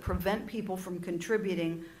injustices that prevent people from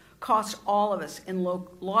contributing cost all of us in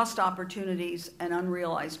lost opportunities and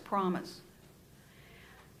unrealized promise.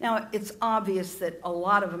 Now, it's obvious that a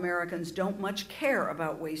lot of Americans don't much care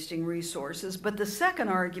about wasting resources, but the second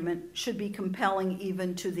argument should be compelling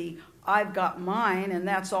even to the "I've got mine and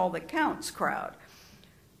that's all that counts" crowd.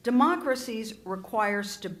 Democracies require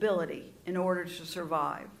stability in order to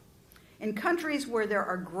survive. in countries where there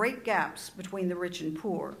are great gaps between the rich and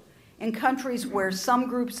poor, in countries where some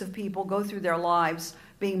groups of people go through their lives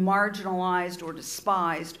being marginalized or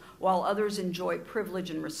despised while others enjoy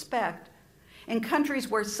privilege and respect, in countries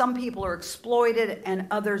where some people are exploited and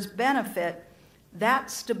others benefit,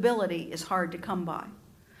 that stability is hard to come by.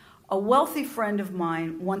 A wealthy friend of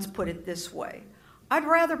mine once put it this way: I'd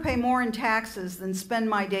rather pay more in taxes than spend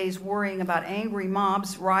my days worrying about angry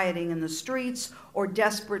mobs rioting in the streets or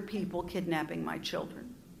desperate people kidnapping my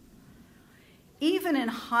children. Even in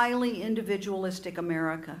highly individualistic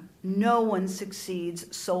America, no one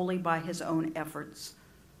succeeds solely by his own efforts.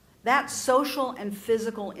 That social and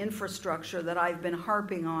physical infrastructure that I've been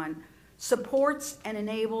harping on supports and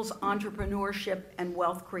enables entrepreneurship and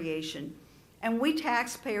wealth creation, and we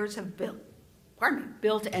taxpayers have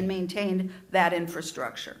built and maintained that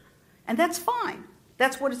infrastructure. And that's fine.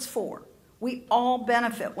 That's what it's for. We all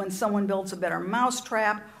benefit when someone builds a better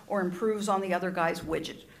mousetrap or improves on the other guy's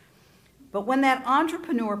widget. But when that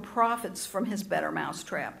entrepreneur profits from his better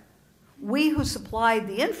mousetrap, we who supplied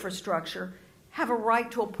the infrastructure have a right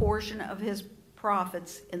to a portion of his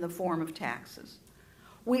profits in the form of taxes.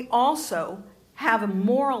 We also have a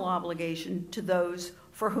moral obligation to those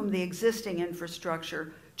for whom the existing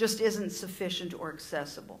infrastructure just isn't sufficient or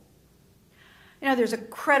accessible. You know, there's a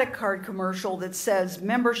credit card commercial that says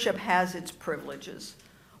membership has its privileges.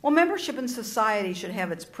 Well, membership in society should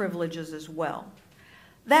have its privileges as well.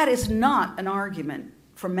 That is not an argument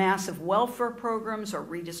for massive welfare programs or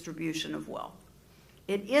redistribution of wealth.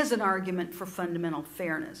 It is an argument for fundamental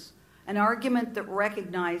fairness, an argument that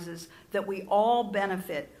recognizes that we all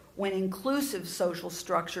benefit when inclusive social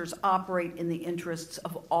structures operate in the interests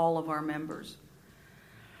of all of our members.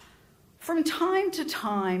 From time to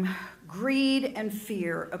time, greed and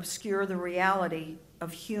fear obscure the reality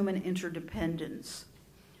of human interdependence.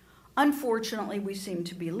 Unfortunately, we seem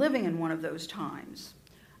to be living in one of those times,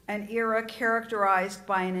 an era characterized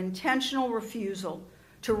by an intentional refusal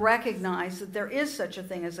to recognize that there is such a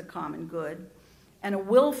thing as a common good, and a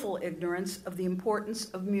willful ignorance of the importance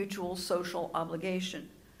of mutual social obligation.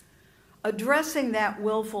 Addressing that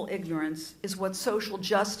willful ignorance is what social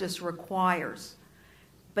justice requires,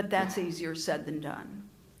 but that's easier said than done.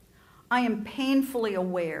 I am painfully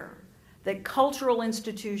aware that cultural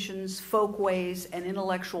institutions, folkways, and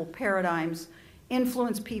intellectual paradigms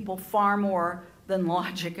influence people far more than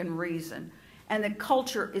logic and reason, and that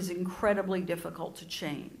culture is incredibly difficult to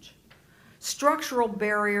change. Structural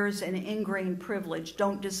barriers and ingrained privilege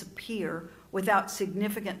don't disappear without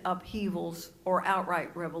significant upheavals or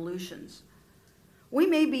outright revolutions. We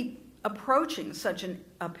may be approaching such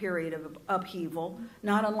a period of upheaval,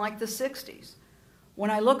 not unlike the 60s. When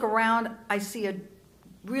I look around, I see a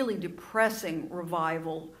really depressing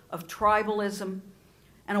revival of tribalism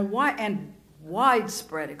and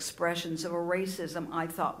widespread expressions of a racism I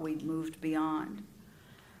thought we'd moved beyond.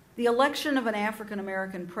 The election of an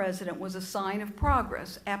African-American president was a sign of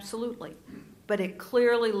progress, absolutely, but it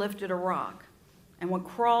clearly lifted a rock, and what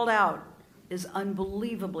crawled out is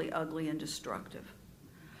unbelievably ugly and destructive.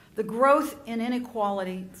 The growth in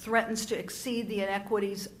inequality threatens to exceed the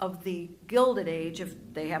inequities of the Gilded Age, if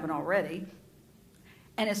they haven't already,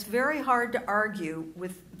 and it's very hard to argue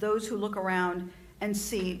with those who look around and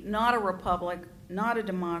see not a republic, not a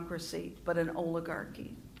democracy, but an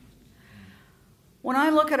oligarchy. When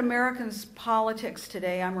I look at Americans' politics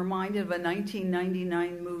today, I'm reminded of a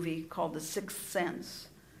 1999 movie called The Sixth Sense.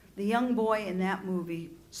 The young boy in that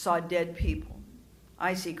movie saw dead people.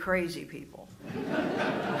 I see crazy people.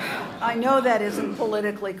 I know that isn't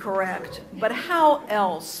politically correct, but how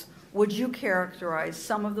else would you characterize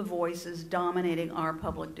some of the voices dominating our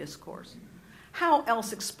public discourse? How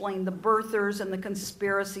else explain the birthers and the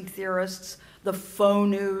conspiracy theorists, the faux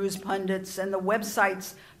news pundits, and the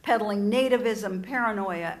websites peddling nativism,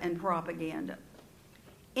 paranoia, and propaganda?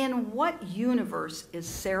 In what universe is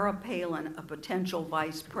Sarah Palin a potential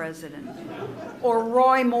vice president? Or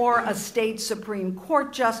Roy Moore a state Supreme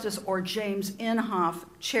Court justice? Or James Inhofe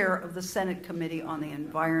chair of the Senate Committee on the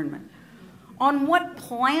Environment? On what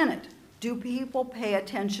planet do people pay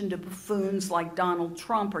attention to buffoons like Donald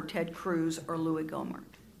Trump or Ted Cruz or Louis Gohmert?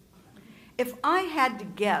 If I had to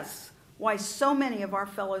guess why so many of our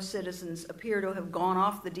fellow citizens appear to have gone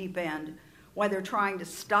off the deep end, why they're trying to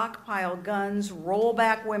stockpile guns, roll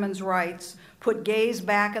back women's rights, put gays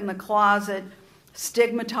back in the closet,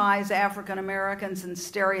 stigmatize African Americans, and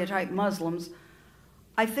stereotype Muslims,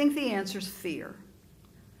 I think the answer is fear.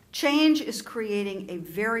 Change is creating a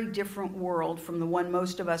very different world from the one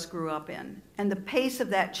most of us grew up in, and the pace of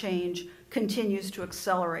that change continues to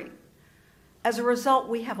accelerate. As a result,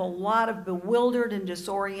 we have a lot of bewildered and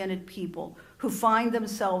disoriented people who find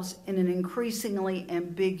themselves in an increasingly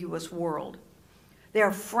ambiguous world. They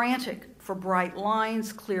are frantic for bright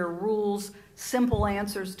lines, clear rules, simple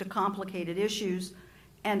answers to complicated issues,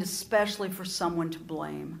 and especially for someone to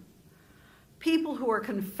blame. People who are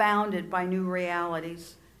confounded by new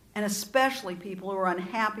realities, and especially people who are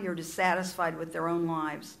unhappy or dissatisfied with their own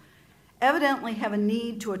lives, evidently have a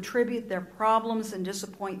need to attribute their problems and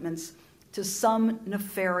disappointments to some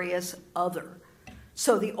nefarious other.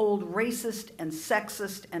 So the old racist and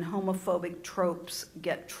sexist and homophobic tropes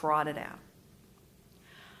get trotted out.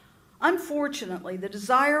 Unfortunately, the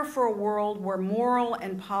desire for a world where moral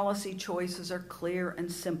and policy choices are clear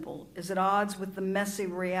and simple is at odds with the messy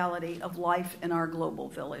reality of life in our global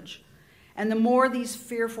village. And the more these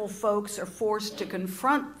fearful folks are forced to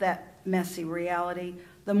confront that messy reality,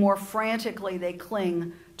 the more frantically they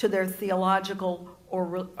cling to their theological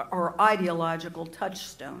or ideological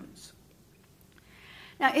touchstones.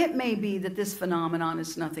 Now, it may be that this phenomenon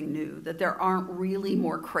is nothing new, that there aren't really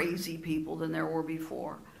more crazy people than there were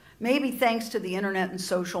before. Maybe thanks to the internet and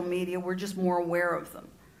social media, we're just more aware of them.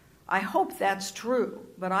 I hope that's true,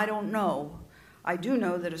 but I don't know. I do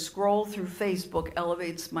know that a scroll through Facebook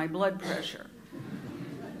elevates my blood pressure.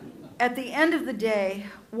 At the end of the day,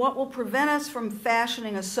 what will prevent us from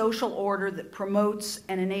fashioning a social order that promotes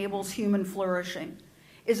and enables human flourishing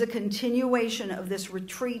is a continuation of this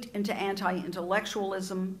retreat into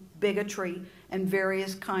anti-intellectualism, bigotry, and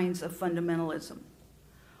various kinds of fundamentalism.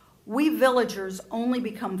 We villagers only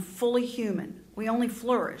become fully human, we only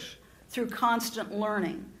flourish through constant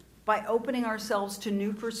learning, by opening ourselves to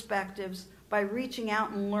new perspectives, by reaching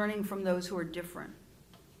out and learning from those who are different.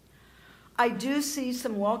 I do see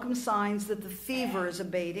some welcome signs that the fever is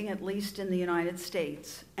abating, at least in the United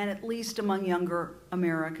States, and at least among younger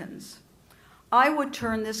Americans. I would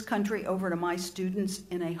turn this country over to my students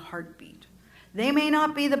in a heartbeat. They may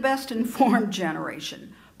not be the best informed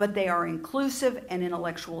generation, but they are inclusive and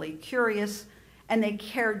intellectually curious, and they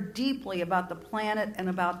care deeply about the planet and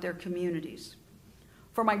about their communities.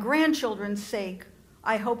 For my grandchildren's sake,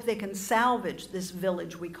 I hope they can salvage this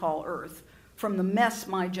village we call Earth from the mess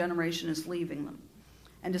my generation is leaving them.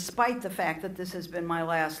 And despite the fact that this has been my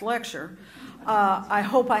last lecture, I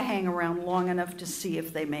hope I hang around long enough to see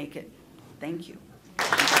if they make it. Thank you.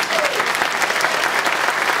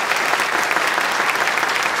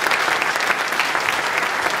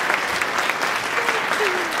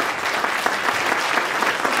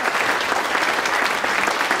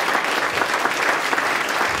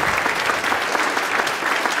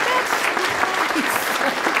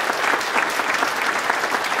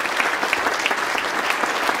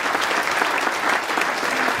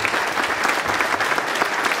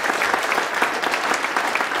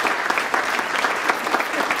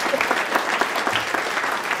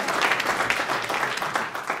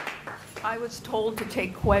 Told to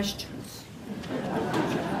take questions.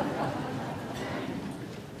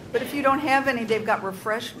 But if you don't have any, they've got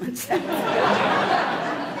refreshments.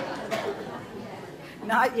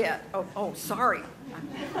 Not yet. Oh, sorry. Can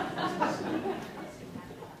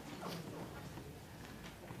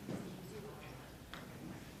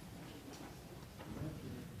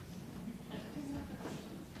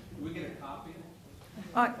we get a copy?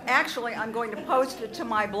 Actually, I'm going to post it to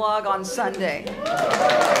my blog on Sunday.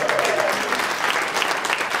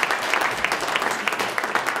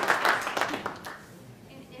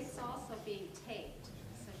 It's also being taped,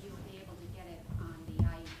 so you'll be able to get it on the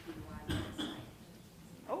IUPUI website.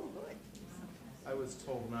 Oh, good. I was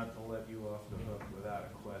told not to let you off the hook without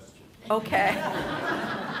a question. Okay.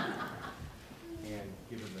 And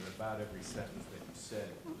given that about every sentence that you said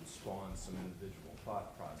would spawn some individual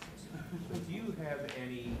thought process. But do you have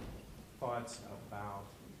any thoughts about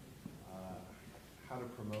how to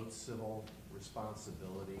promote civil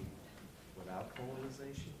responsibility without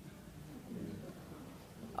polarization?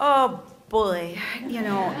 Oh, boy. You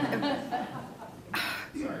know,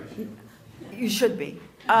 Sorry. you should be.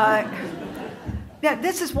 Yeah,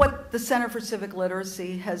 this is what the Center for Civic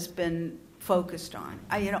Literacy has been focused on.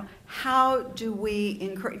 How do we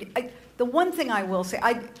encourage? The one thing I will say,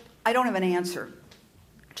 I don't have an answer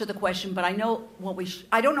to the question, but I know what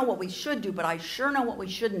I don't know what we should do, but I sure know what we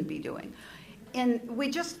shouldn't be doing. And we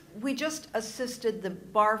just assisted the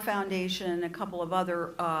Bar Foundation and a couple of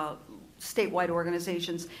other statewide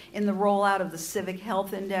organizations in the rollout of the Civic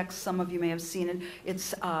Health Index. Some of you may have seen it.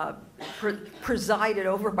 It's presided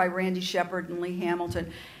over by Randy Shepard and Lee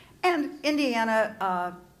Hamilton. And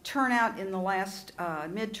Indiana turnout in the last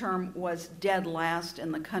midterm was dead last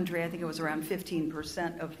in the country. I think it was around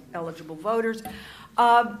 15% of eligible voters.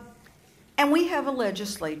 And we have a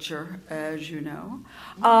legislature, as you know,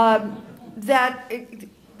 that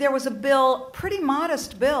there was a bill, pretty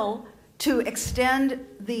modest bill, to extend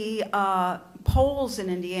the polls in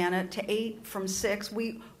Indiana to 8 from 6.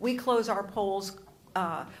 We close our polls.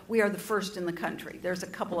 We are the first in the country. There's a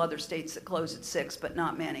couple other states that close at 6, but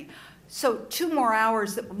not many. So 2 more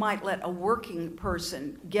hours that might let a working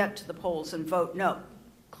person get to the polls and vote, no,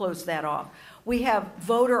 close that off. We have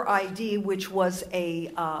voter ID, which was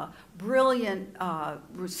a brilliant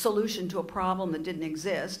solution to a problem that didn't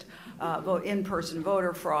exist, in-person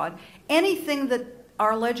voter fraud. Anything that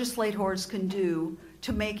our legislators can do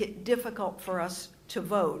to make it difficult for us to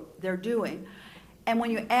vote, they're doing. And when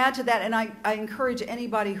you add to that, and I encourage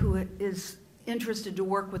anybody who is interested to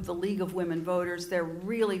work with the League of Women Voters, they're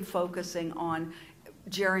really focusing on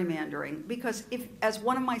gerrymandering. Because if, as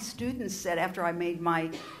one of my students said after I made my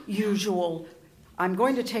usual, I'm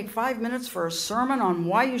going to take 5 minutes for a sermon on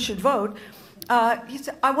why you should vote, he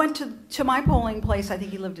said, I went to my polling place. I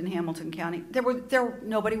think he lived in Hamilton County.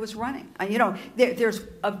 Nobody was running. There's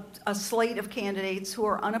a slate of candidates who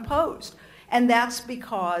are unopposed. And that's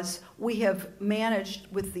because we have managed,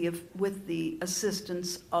 with the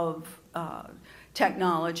assistance of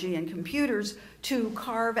technology and computers, to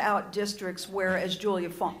carve out districts where, as Julia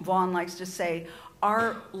Vaughn likes to say,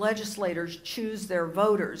 our legislators choose their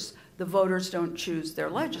voters. The voters don't choose their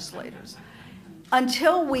legislators.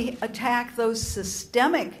 Until we attack those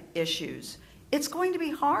systemic issues, it's going to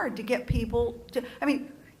be hard to get people to,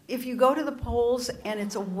 if you go to the polls and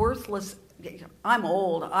it's a worthless, I'm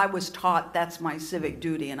old, I was taught that's my civic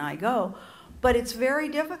duty and I go, but it's very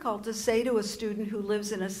difficult to say to a student who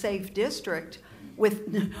lives in a safe district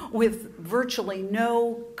with virtually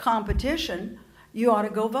no competition, you ought to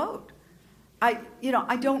go vote. I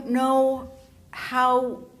don't know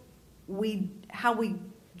how we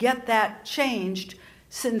get that changed,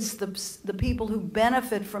 since the people who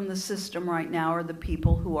benefit from the system right now are the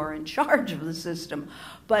people who are in charge of the system.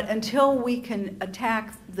 But until we can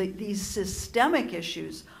attack these systemic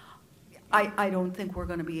issues, I don't think we're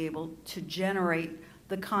going to be able to generate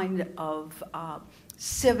the kind of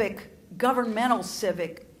governmental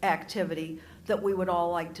civic activity that we would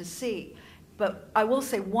all like to see. But I will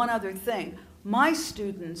say one other thing. My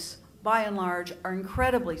students, by and large, are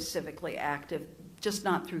incredibly civically active, just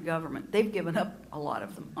not through government. They've given up, a lot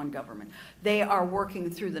of them, on government. They are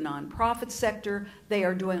working through the nonprofit sector. They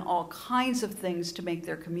are doing all kinds of things to make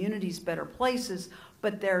their communities better places,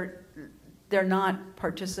 but they're not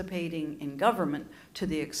participating in government to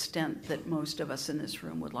the extent that most of us in this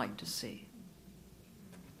room would like to see.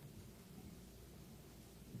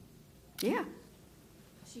 Yeah.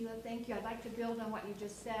 Sheila, thank you. I'd like to build on what you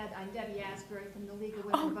just said. I'm Debbie Asbury from the League of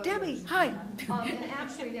Women Voters. Oh, Debbie, hi. And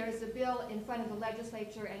actually, there is a bill in front of the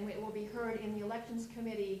legislature, and it will be heard in the Elections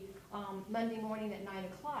Committee Monday morning at 9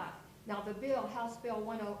 o'clock. Now, the bill, House Bill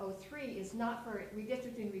 1003, is not for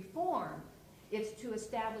redistricting reform. It's to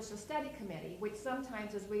establish a study committee, which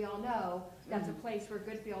sometimes, as we all know, that's a place where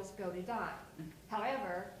good bills go to die.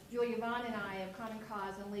 However, Julia Vaughn and I of Common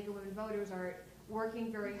Cause and League of Women Voters are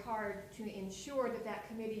working very hard to ensure that that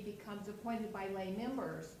committee becomes appointed by lay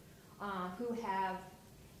members who have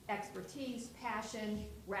expertise, passion,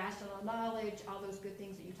 rational knowledge, all those good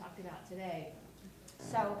things that you talked about today.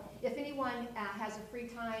 So if anyone has free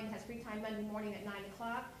time Monday morning at 9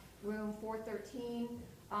 o'clock, room 413,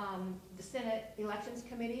 the Senate Elections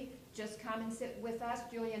Committee, just come and sit with us.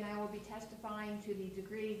 Julia and I will be testifying to the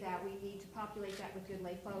degree that we need to populate that with good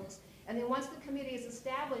lay folks. And then once the committee is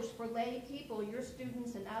established for lay people, your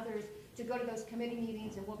students and others, to go to those committee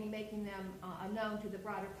meetings, and we'll be making them known to the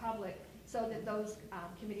broader public so that those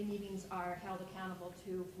committee meetings are held accountable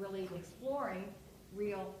to really exploring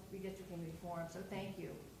real redistricting reform. So thank you.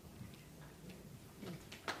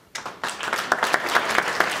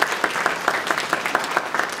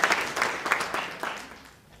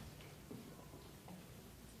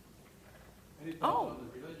 Oh.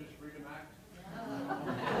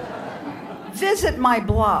 Visit my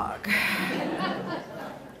blog.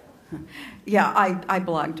 Yeah, I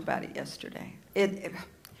blogged about it yesterday.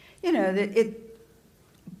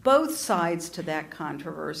 Both sides to that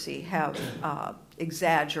controversy have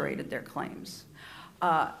exaggerated their claims.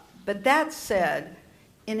 But that said,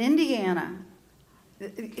 in Indiana,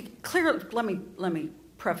 clearly, let me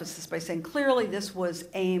preface this by saying clearly this was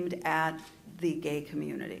aimed at the gay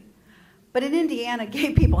community. But in Indiana,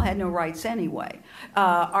 gay people had no rights anyway.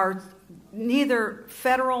 Neither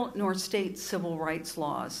federal nor state civil rights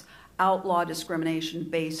laws outlaw discrimination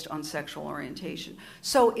based on sexual orientation.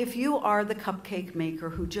 So if you are the cupcake maker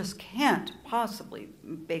who just can't possibly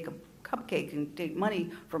bake a cupcake and take money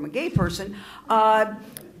from a gay person,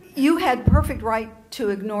 You had perfect right to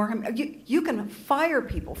ignore him. You can fire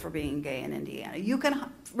people for being gay in Indiana. You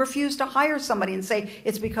can refuse to hire somebody and say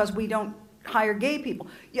it's because we don't hire gay people.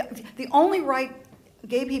 The only right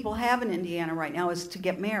gay people have in Indiana right now is to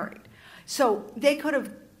get married. So they could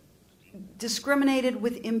have discriminated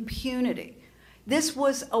with impunity. This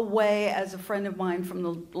was a way, as a friend of mine from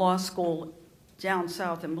the law school down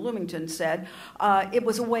south in Bloomington said, it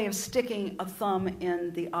was a way of sticking a thumb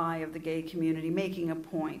in the eye of the gay community, making a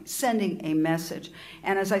point, sending a message.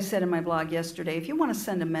 And as I said in my blog yesterday, if you want to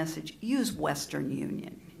send a message, use Western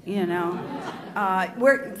Union. You know,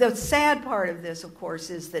 the sad part of this, of course,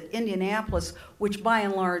 is that Indianapolis, which by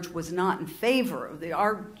and large was not in favor of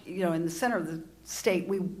in the center of the state,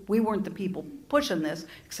 we weren't the people pushing this,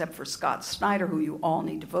 except for Scott Snyder, who you all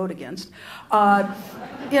need to vote against. We're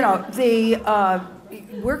going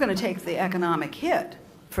to take the economic hit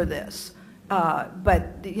for this.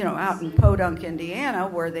 But out in Podunk, Indiana,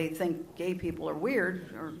 where they think gay people are weird,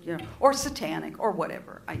 or satanic, or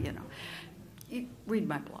whatever, read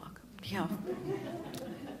my blog. Yeah.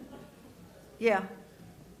 Yeah.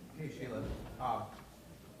 Hey, Sheila. I'll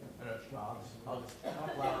just talk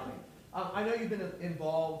loudly. I know you've been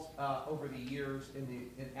involved over the years in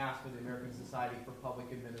ASPA, the American Society for Public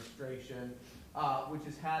Administration, which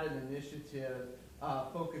has had an initiative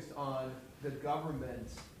focused on the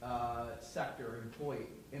government sector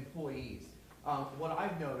employees. What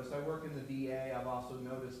I've noticed, I work in the VA, I've also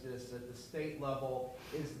noticed this at the state level,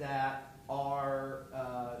 is that our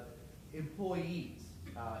employees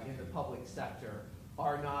in the public sector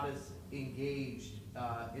are not as engaged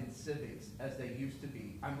in civics as they used to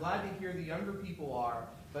be. I'm glad to hear the younger people are,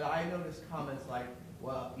 but I noticed comments like,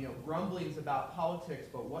 well, grumblings about politics,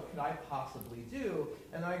 but what could I possibly do?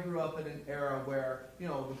 And I grew up in an era where, the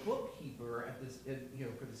bookkeeper at this,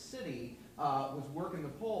 for the city was working the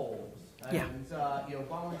polls and,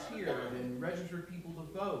 volunteered and registered people to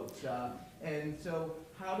vote. And so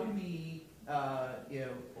how do we,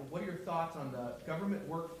 what are your thoughts on the government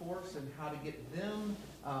workforce and how to get them,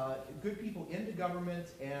 good people into government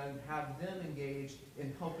and have them engaged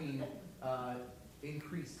in helping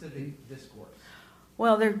increase civic discourse?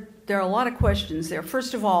 Well, there are a lot of questions there.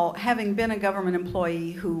 First of all, having been a government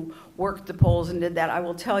employee who worked the polls and did that, I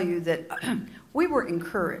will tell you that we were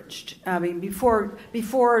encouraged. I mean, before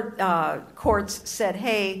courts said,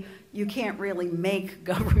 hey, you can't really make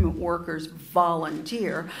government workers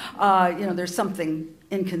volunteer. There's something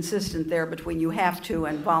inconsistent there between you have to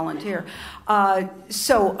and volunteer.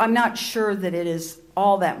 So I'm not sure that it is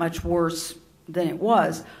all that much worse than it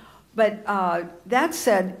was. But that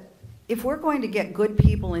said, if we're going to get good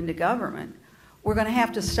people into government, we're going to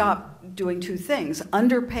have to stop doing two things: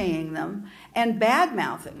 underpaying them and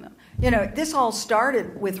bad-mouthing them. This all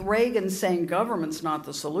started with Reagan saying government's not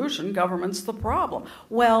the solution, government's the problem.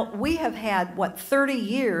 Well, we have had, 30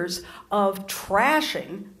 years of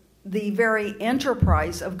trashing the very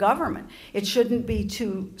enterprise of government. It shouldn't be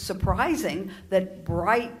too surprising that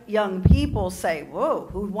bright young people say, whoa,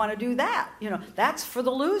 who'd want to do that? That's for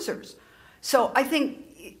the losers. So I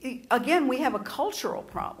think, again, we have a cultural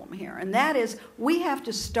problem here, and that is we have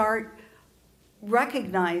to start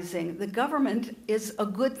recognizing the government is a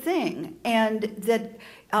good thing, and that,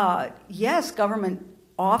 yes, government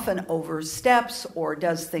often oversteps or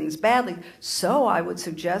does things badly. So I would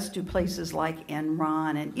suggest do places like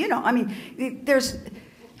Enron and,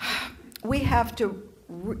 we have to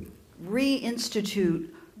reinstitute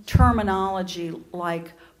terminology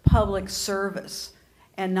like public service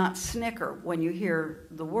and not snicker when you hear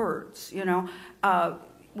the words,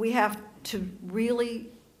 We have to really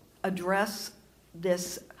address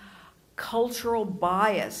this cultural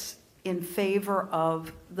bias in favor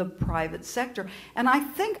of the private sector. And I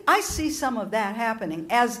think I see some of that happening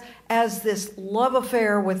as this love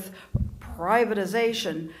affair with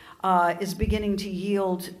privatization is beginning to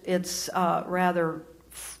yield its rather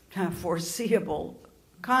foreseeable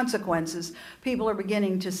consequences. People are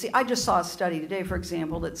beginning to see. I just saw a study today, for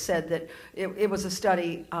example, that said that it was a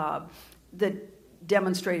study that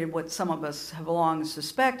demonstrated what some of us have long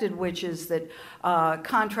suspected, which is that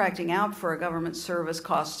contracting out for a government service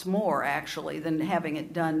costs more, actually, than having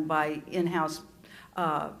it done by in-house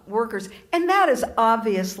workers. And that is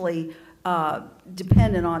obviously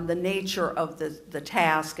dependent on the nature of the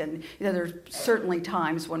task. And there's certainly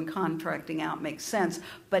times when contracting out makes sense.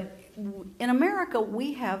 But in America,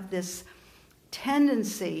 we have this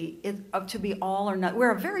tendency to be all or nothing.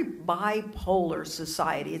 We're a very bipolar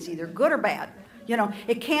society. It's either good or bad.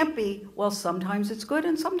 It can't be, well, sometimes it's good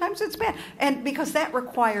and sometimes it's bad. And because that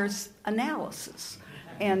requires analysis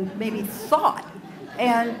and maybe thought.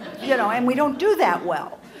 And we don't do that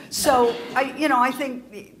well. So, I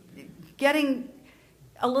think getting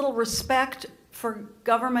a little respect for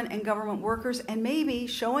government and government workers, and maybe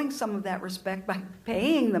showing some of that respect by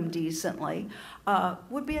paying them decently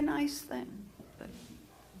would be a nice thing. But,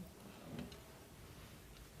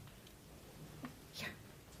 yeah,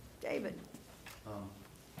 David.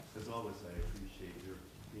 As always, I appreciate your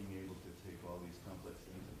being able to take all these complex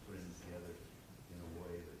things and put them together in a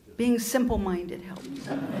way that just... Being simple-minded helps.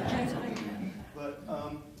 But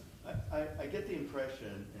I get the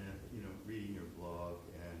impression, reading your blog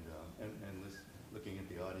and looking at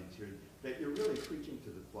the audience here, that you're really preaching to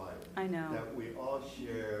the choir. I know. That we all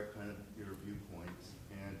share kind of your viewpoints.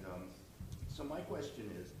 And so my question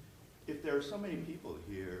is, if there are so many people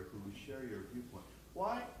here who share your viewpoint,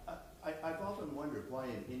 why, I've often wondered why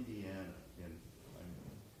in Indiana, and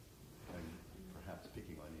I'm perhaps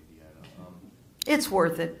picking on Indiana. It's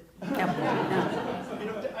worth it. I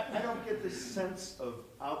don't get this sense of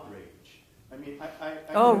outrage. I mean,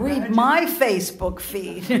 I read my Facebook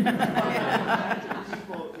feed.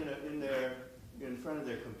 people, in front of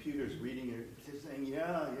their computers reading it, just saying,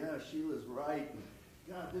 yeah, Sheila's right, and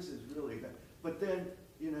God, this is really bad. But then,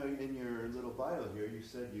 in your little bio here, you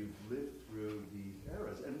said you've lived through these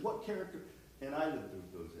eras. And what character, and I lived through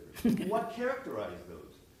those eras, what characterized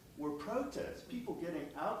those were protests, people getting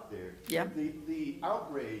out there. Yep. The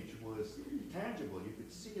outrage was tangible. You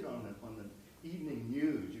could see it on the evening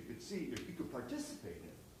news. You could see, you could participate in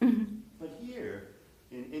it. Mm-hmm. But here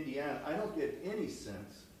in Indiana, I don't get any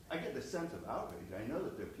sense. I get the sense of outrage. I know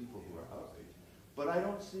that there are people who are outraged, but I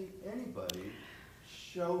don't see anybody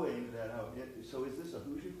showing that out. So is this a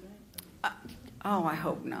Hoosier thing? Oh, I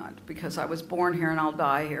hope not, because I was born here and I'll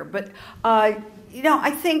die here. But, I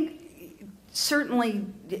think certainly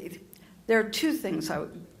there are two things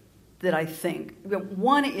that I think.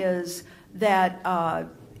 One is that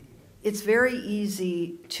it's very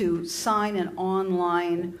easy to sign an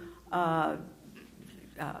online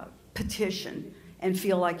petition and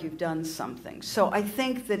feel like you've done something. So I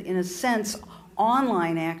think that in a sense,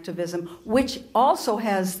 online activism, which also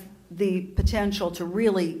has the potential to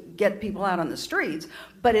really get people out on the streets,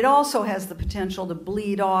 but it also has the potential to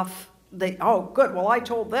bleed off good, well, I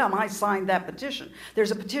told them, I signed that petition.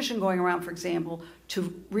 There's a petition going around, for example,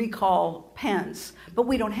 to recall Pence, but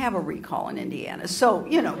we don't have a recall in Indiana. So,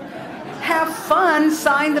 have fun,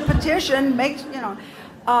 sign the petition, but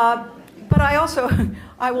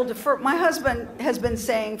I will defer. My husband has been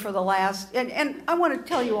saying for the last, and I want to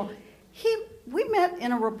tell you all, we met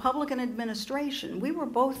in a Republican administration. We were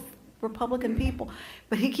both Republican people,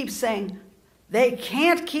 but he keeps saying, they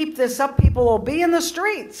can't keep this up. People will be in the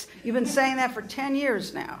streets. You've been saying that for 10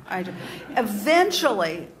 years now.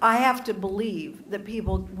 Eventually, I have to believe that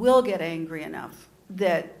people will get angry enough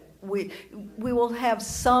that we will have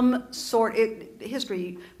some sort.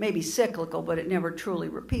 History may be cyclical, but it never truly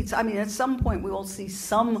repeats. I mean, at some point, we will see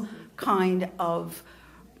some kind of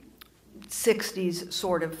 60s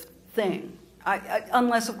sort of thing.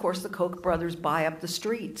 Unless, of course, the Koch brothers buy up the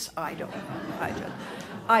streets. I don't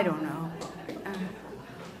know.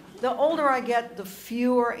 The older I get, the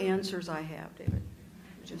fewer answers I have, David.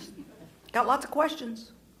 Just got lots of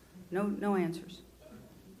questions, no answers.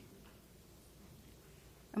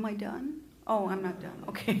 Am I done? Oh, I'm not done.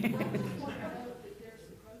 Okay. There's a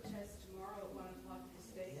protest tomorrow at 1 o'clock at the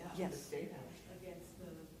State House. Yes. Against the...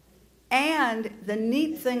 And the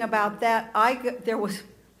neat thing about that, there was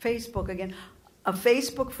Facebook again. A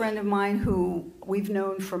Facebook friend of mine who we've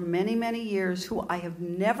known for many, many years, who I have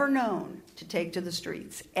never known to take to the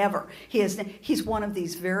streets, ever. He's one of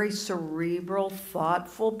these very cerebral,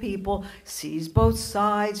 thoughtful people, sees both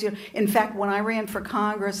sides. In fact, when I ran for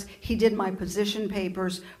Congress, he did my position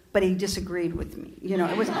papers, but he disagreed with me.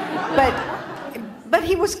 It was, but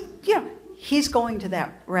he was, he's going to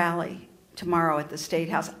that rally tomorrow at the State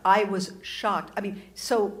House. I was shocked. I mean,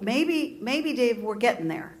 so maybe, Dave, we're getting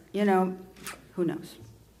there. Who knows?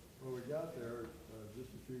 Well, we got there just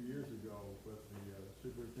a few years ago with the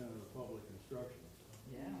superintendent of public instruction.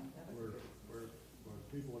 Yeah, that was where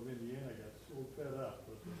people of Indiana got so fed up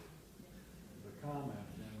with the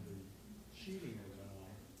comments and the cheating that went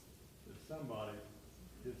on that somebody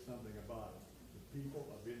did something about it. The people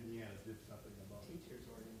of Indiana did something about it. teachers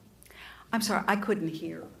organization. I'm sorry, I couldn't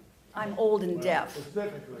hear. I'm old and deaf.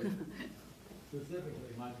 Specifically,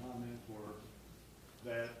 my comments were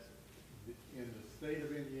that in the state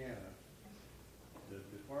of Indiana, the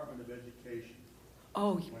Department of Education,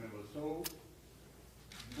 when it was so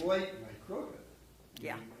blatantly crooked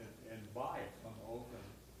and biased on the whole thing,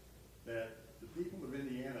 that the people of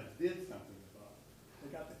Indiana did something about it. They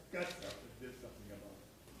got the guts up and did something about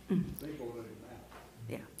it. They voted him out.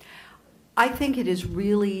 Yeah. I think it is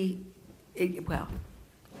really,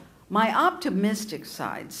 My optimistic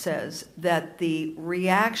side says that the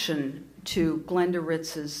reaction to Glenda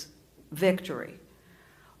Ritz's victory,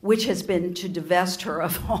 which has been to divest her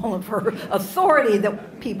of all of her authority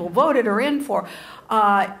that people voted her in for,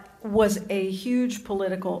 was a huge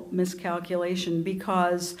political miscalculation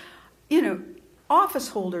because, you know, office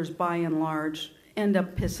holders by and large end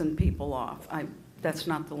up pissing people off. That's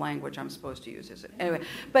not the language I'm supposed to use, is it? Anyway,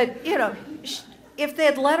 but, you know, if they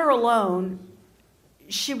had let her alone,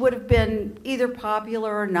 she would have been either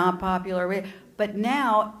popular or not popular. But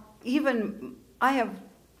now, even I have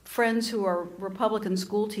friends who are Republican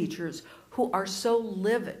school teachers who are so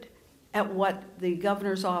livid at what the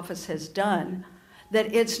governor's office has done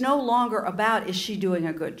that it's no longer about, is she doing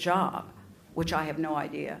a good job, which I have no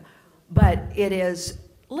idea. But it is,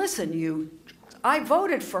 listen, I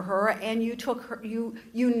voted for her and you took her, you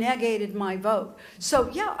negated my vote. So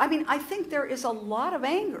yeah, I mean, I think there is a lot of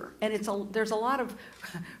anger, and there's a lot of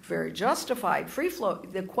very justified free flow.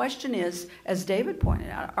 The question is, as David pointed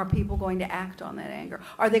out, are people going to act on that anger?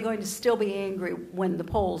 Are they going to still be angry when the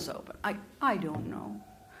polls open? I don't know.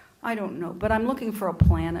 I don't know, but I'm looking for a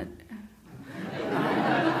planet.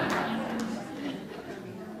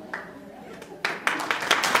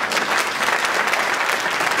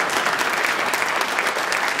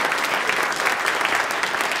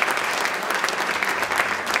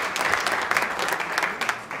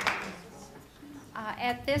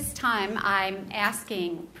 At this time, I'm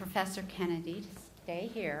asking Professor Kennedy to stay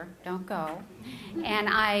here, don't go, and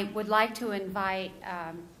I would like to invite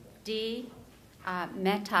Dee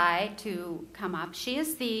Metai to come up. She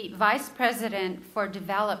is the Vice President for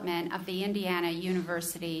Development of the Indiana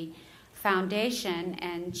University Foundation,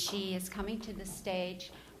 and she is coming to the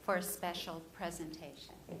stage for a special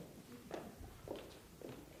presentation.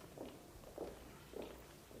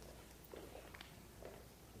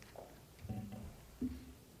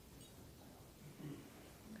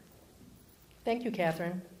 Thank you,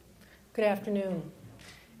 Catherine. Good afternoon.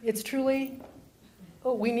 It's truly,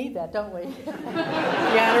 oh, we need that, don't we? The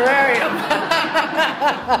honorarium.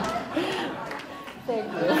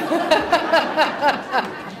 Thank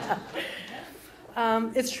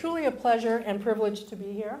you. It's truly a pleasure and privilege to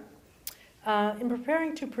be here. In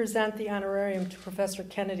preparing to present the honorarium to Professor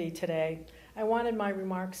Kennedy today, I wanted my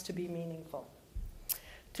remarks to be meaningful.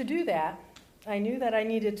 To do that, I knew that I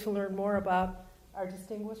needed to learn more about our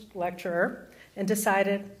distinguished lecturer, and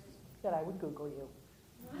decided that I would Google you.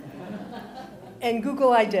 And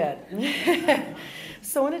Google I did.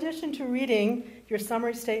 So in addition to reading your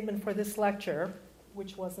summary statement for this lecture,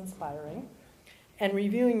 which was inspiring, and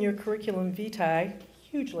reviewing your curriculum vitae,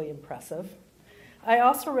 hugely impressive, I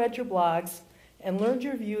also read your blogs and learned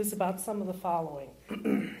your views about some of the following.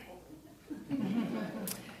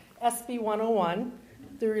 SB 101,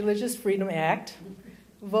 the Religious Freedom Act,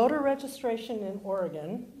 voter registration in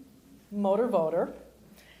Oregon, motor voter,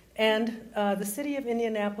 and the city of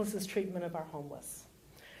Indianapolis' treatment of our homeless.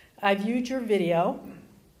 I viewed your video,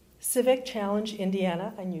 Civic Challenge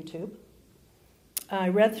Indiana, on YouTube. I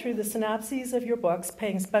read through the synopses of your books,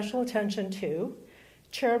 paying special attention to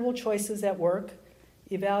charitable choices at work,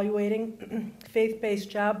 evaluating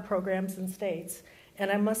faith-based job programs in states,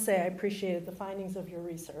 and I must say I appreciated the findings of your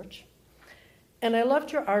research. And I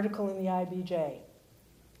loved your article in the IBJ,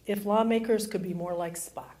 If Lawmakers Could Be More Like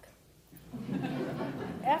Spock.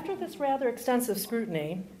 After this rather extensive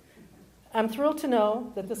scrutiny, I'm thrilled to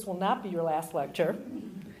know that this will not be your last lecture.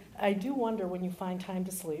 I do wonder when you find time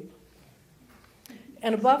to sleep.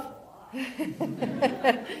 And above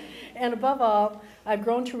all, I've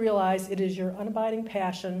grown to realize it is your unabiding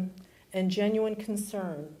passion and genuine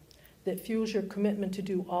concern that fuels your commitment to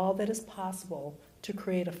do all that is possible to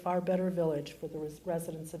create a far better village for the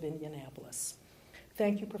residents of Indianapolis.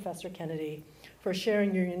 Thank you, Professor Kennedy, for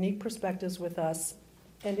sharing your unique perspectives with us,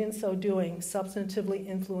 and in so doing, substantively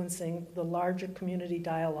influencing the larger community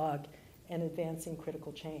dialogue and advancing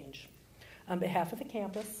critical change. On behalf of the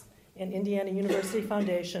campus and Indiana University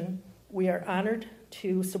Foundation, we are honored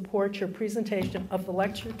to support your presentation of the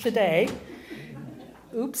lecture today,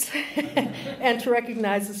 and to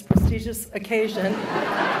recognize this prestigious occasion.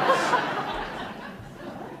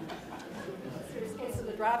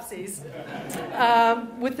 Dropsies,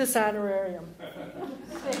 with this honorarium.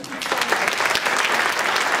 Thank you so much.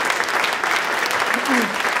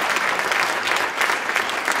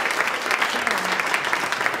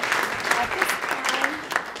 At this time,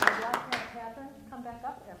 I'd like to have Catherine come back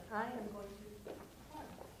up, and I am going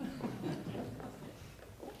to...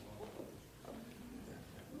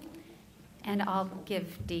 And I'll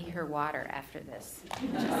give Dee her water after this,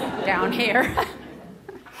 down here.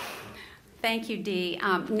 Thank you, Dee.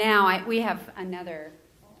 Now we have another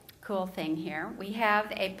cool thing here. We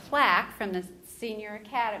have a plaque from the Senior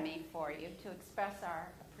Academy for you to express our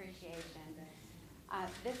appreciation.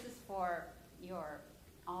 This is for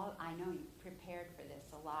I know you prepared for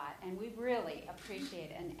this a lot, and we really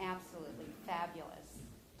appreciate an absolutely fabulous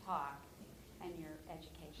talk and your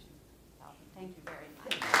education. So thank you very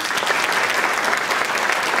much.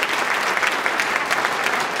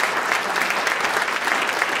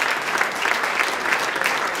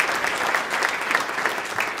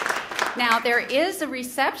 Now, there is a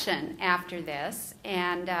reception after this,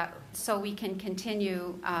 and so we can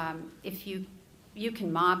continue. If you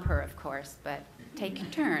can mob her, of course, but take your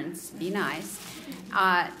turns. Be nice.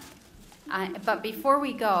 But before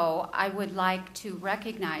we go, I would like to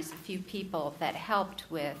recognize a few people who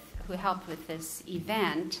helped with this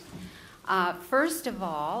event. First of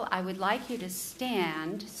all, I would like you to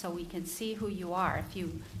stand so we can see who you are. If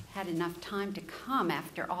you had enough time to come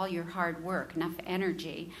after all your hard work, enough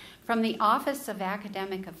energy. From the Office of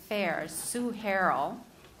Academic Affairs, Sue Harrell,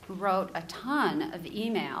 who wrote a ton of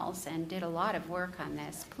emails and did a lot of work on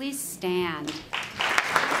this. Please stand.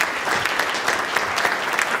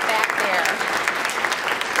 Back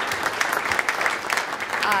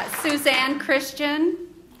there. Suzanne Christian,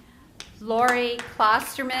 Lori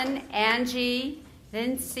Klosterman, Angie,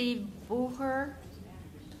 Lindsay Bucher,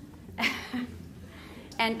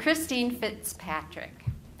 and Christine Fitzpatrick.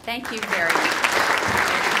 Thank you very much.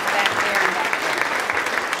 Back there and back there.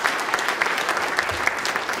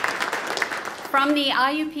 From the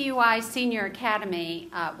IUPUI Senior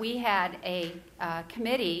Academy, we had a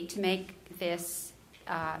committee to make this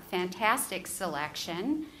fantastic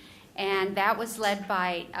selection, and that was led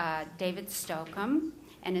by David Stokeham,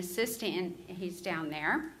 and assisting, he's down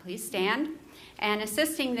there, please stand. And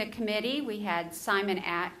assisting the committee, we had Simon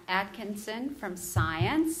Atkinson from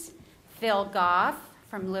Science, Phil Goff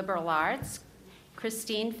from Liberal Arts,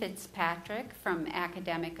 Christine Fitzpatrick from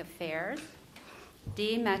Academic Affairs,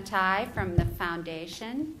 Dee Matai from the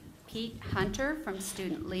Foundation, Pete Hunter from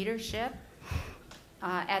Student Leadership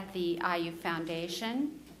at the IU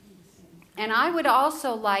Foundation. And I would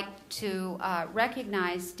also like to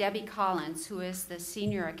recognize Debbie Collins, who is the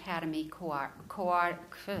Senior Academy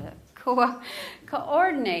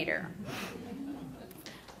coordinator.